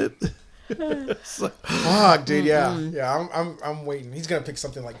 I get it. So, Fuck, dude. Yeah, yeah. I'm waiting. He's gonna pick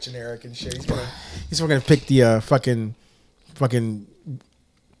something like generic and shit. He's gonna pick the fucking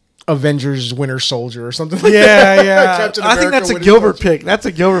Avengers Winter Soldier or something like that. yeah. Captain I think America that's a Winter Gilbert Soldier. pick. That's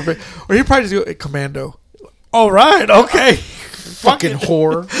a Gilbert pick, or he probably just go Commando. All right, okay. Fucking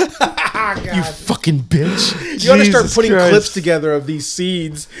whore. You fucking bitch. You ought to start Jesus putting Christ. clips together of these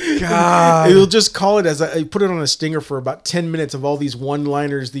seeds. God. It'll just call it as I put it on a stinger for about 10 minutes of all these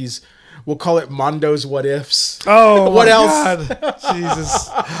one-liners, we'll call it Mondo's what ifs. Oh, What my else? God. Jesus.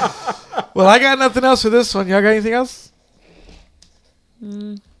 Well, I got nothing else for this one. Y'all got anything else?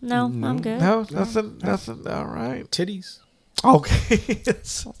 No, I'm good. No, nothing. All right. Titties. Okay.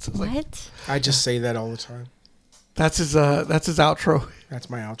 What? I just say that all the time. That's his outro. That's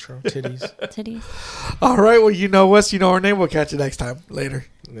my outro. Titties. Titties. All right. Well, you know us. You know our name. We'll catch you next time. Later.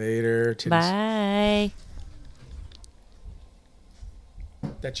 Later. Titties. Bye.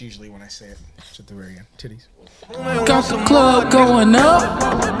 That's usually when I say it. It's at the very end. Titties. Got the club going up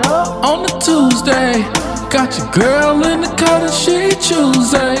on a Tuesday. Got your girl in the cut and she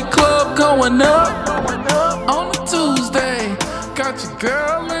Tuesday. Club going up on a Tuesday. Got your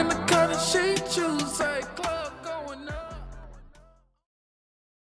girl in the cut and she Tuesday. Club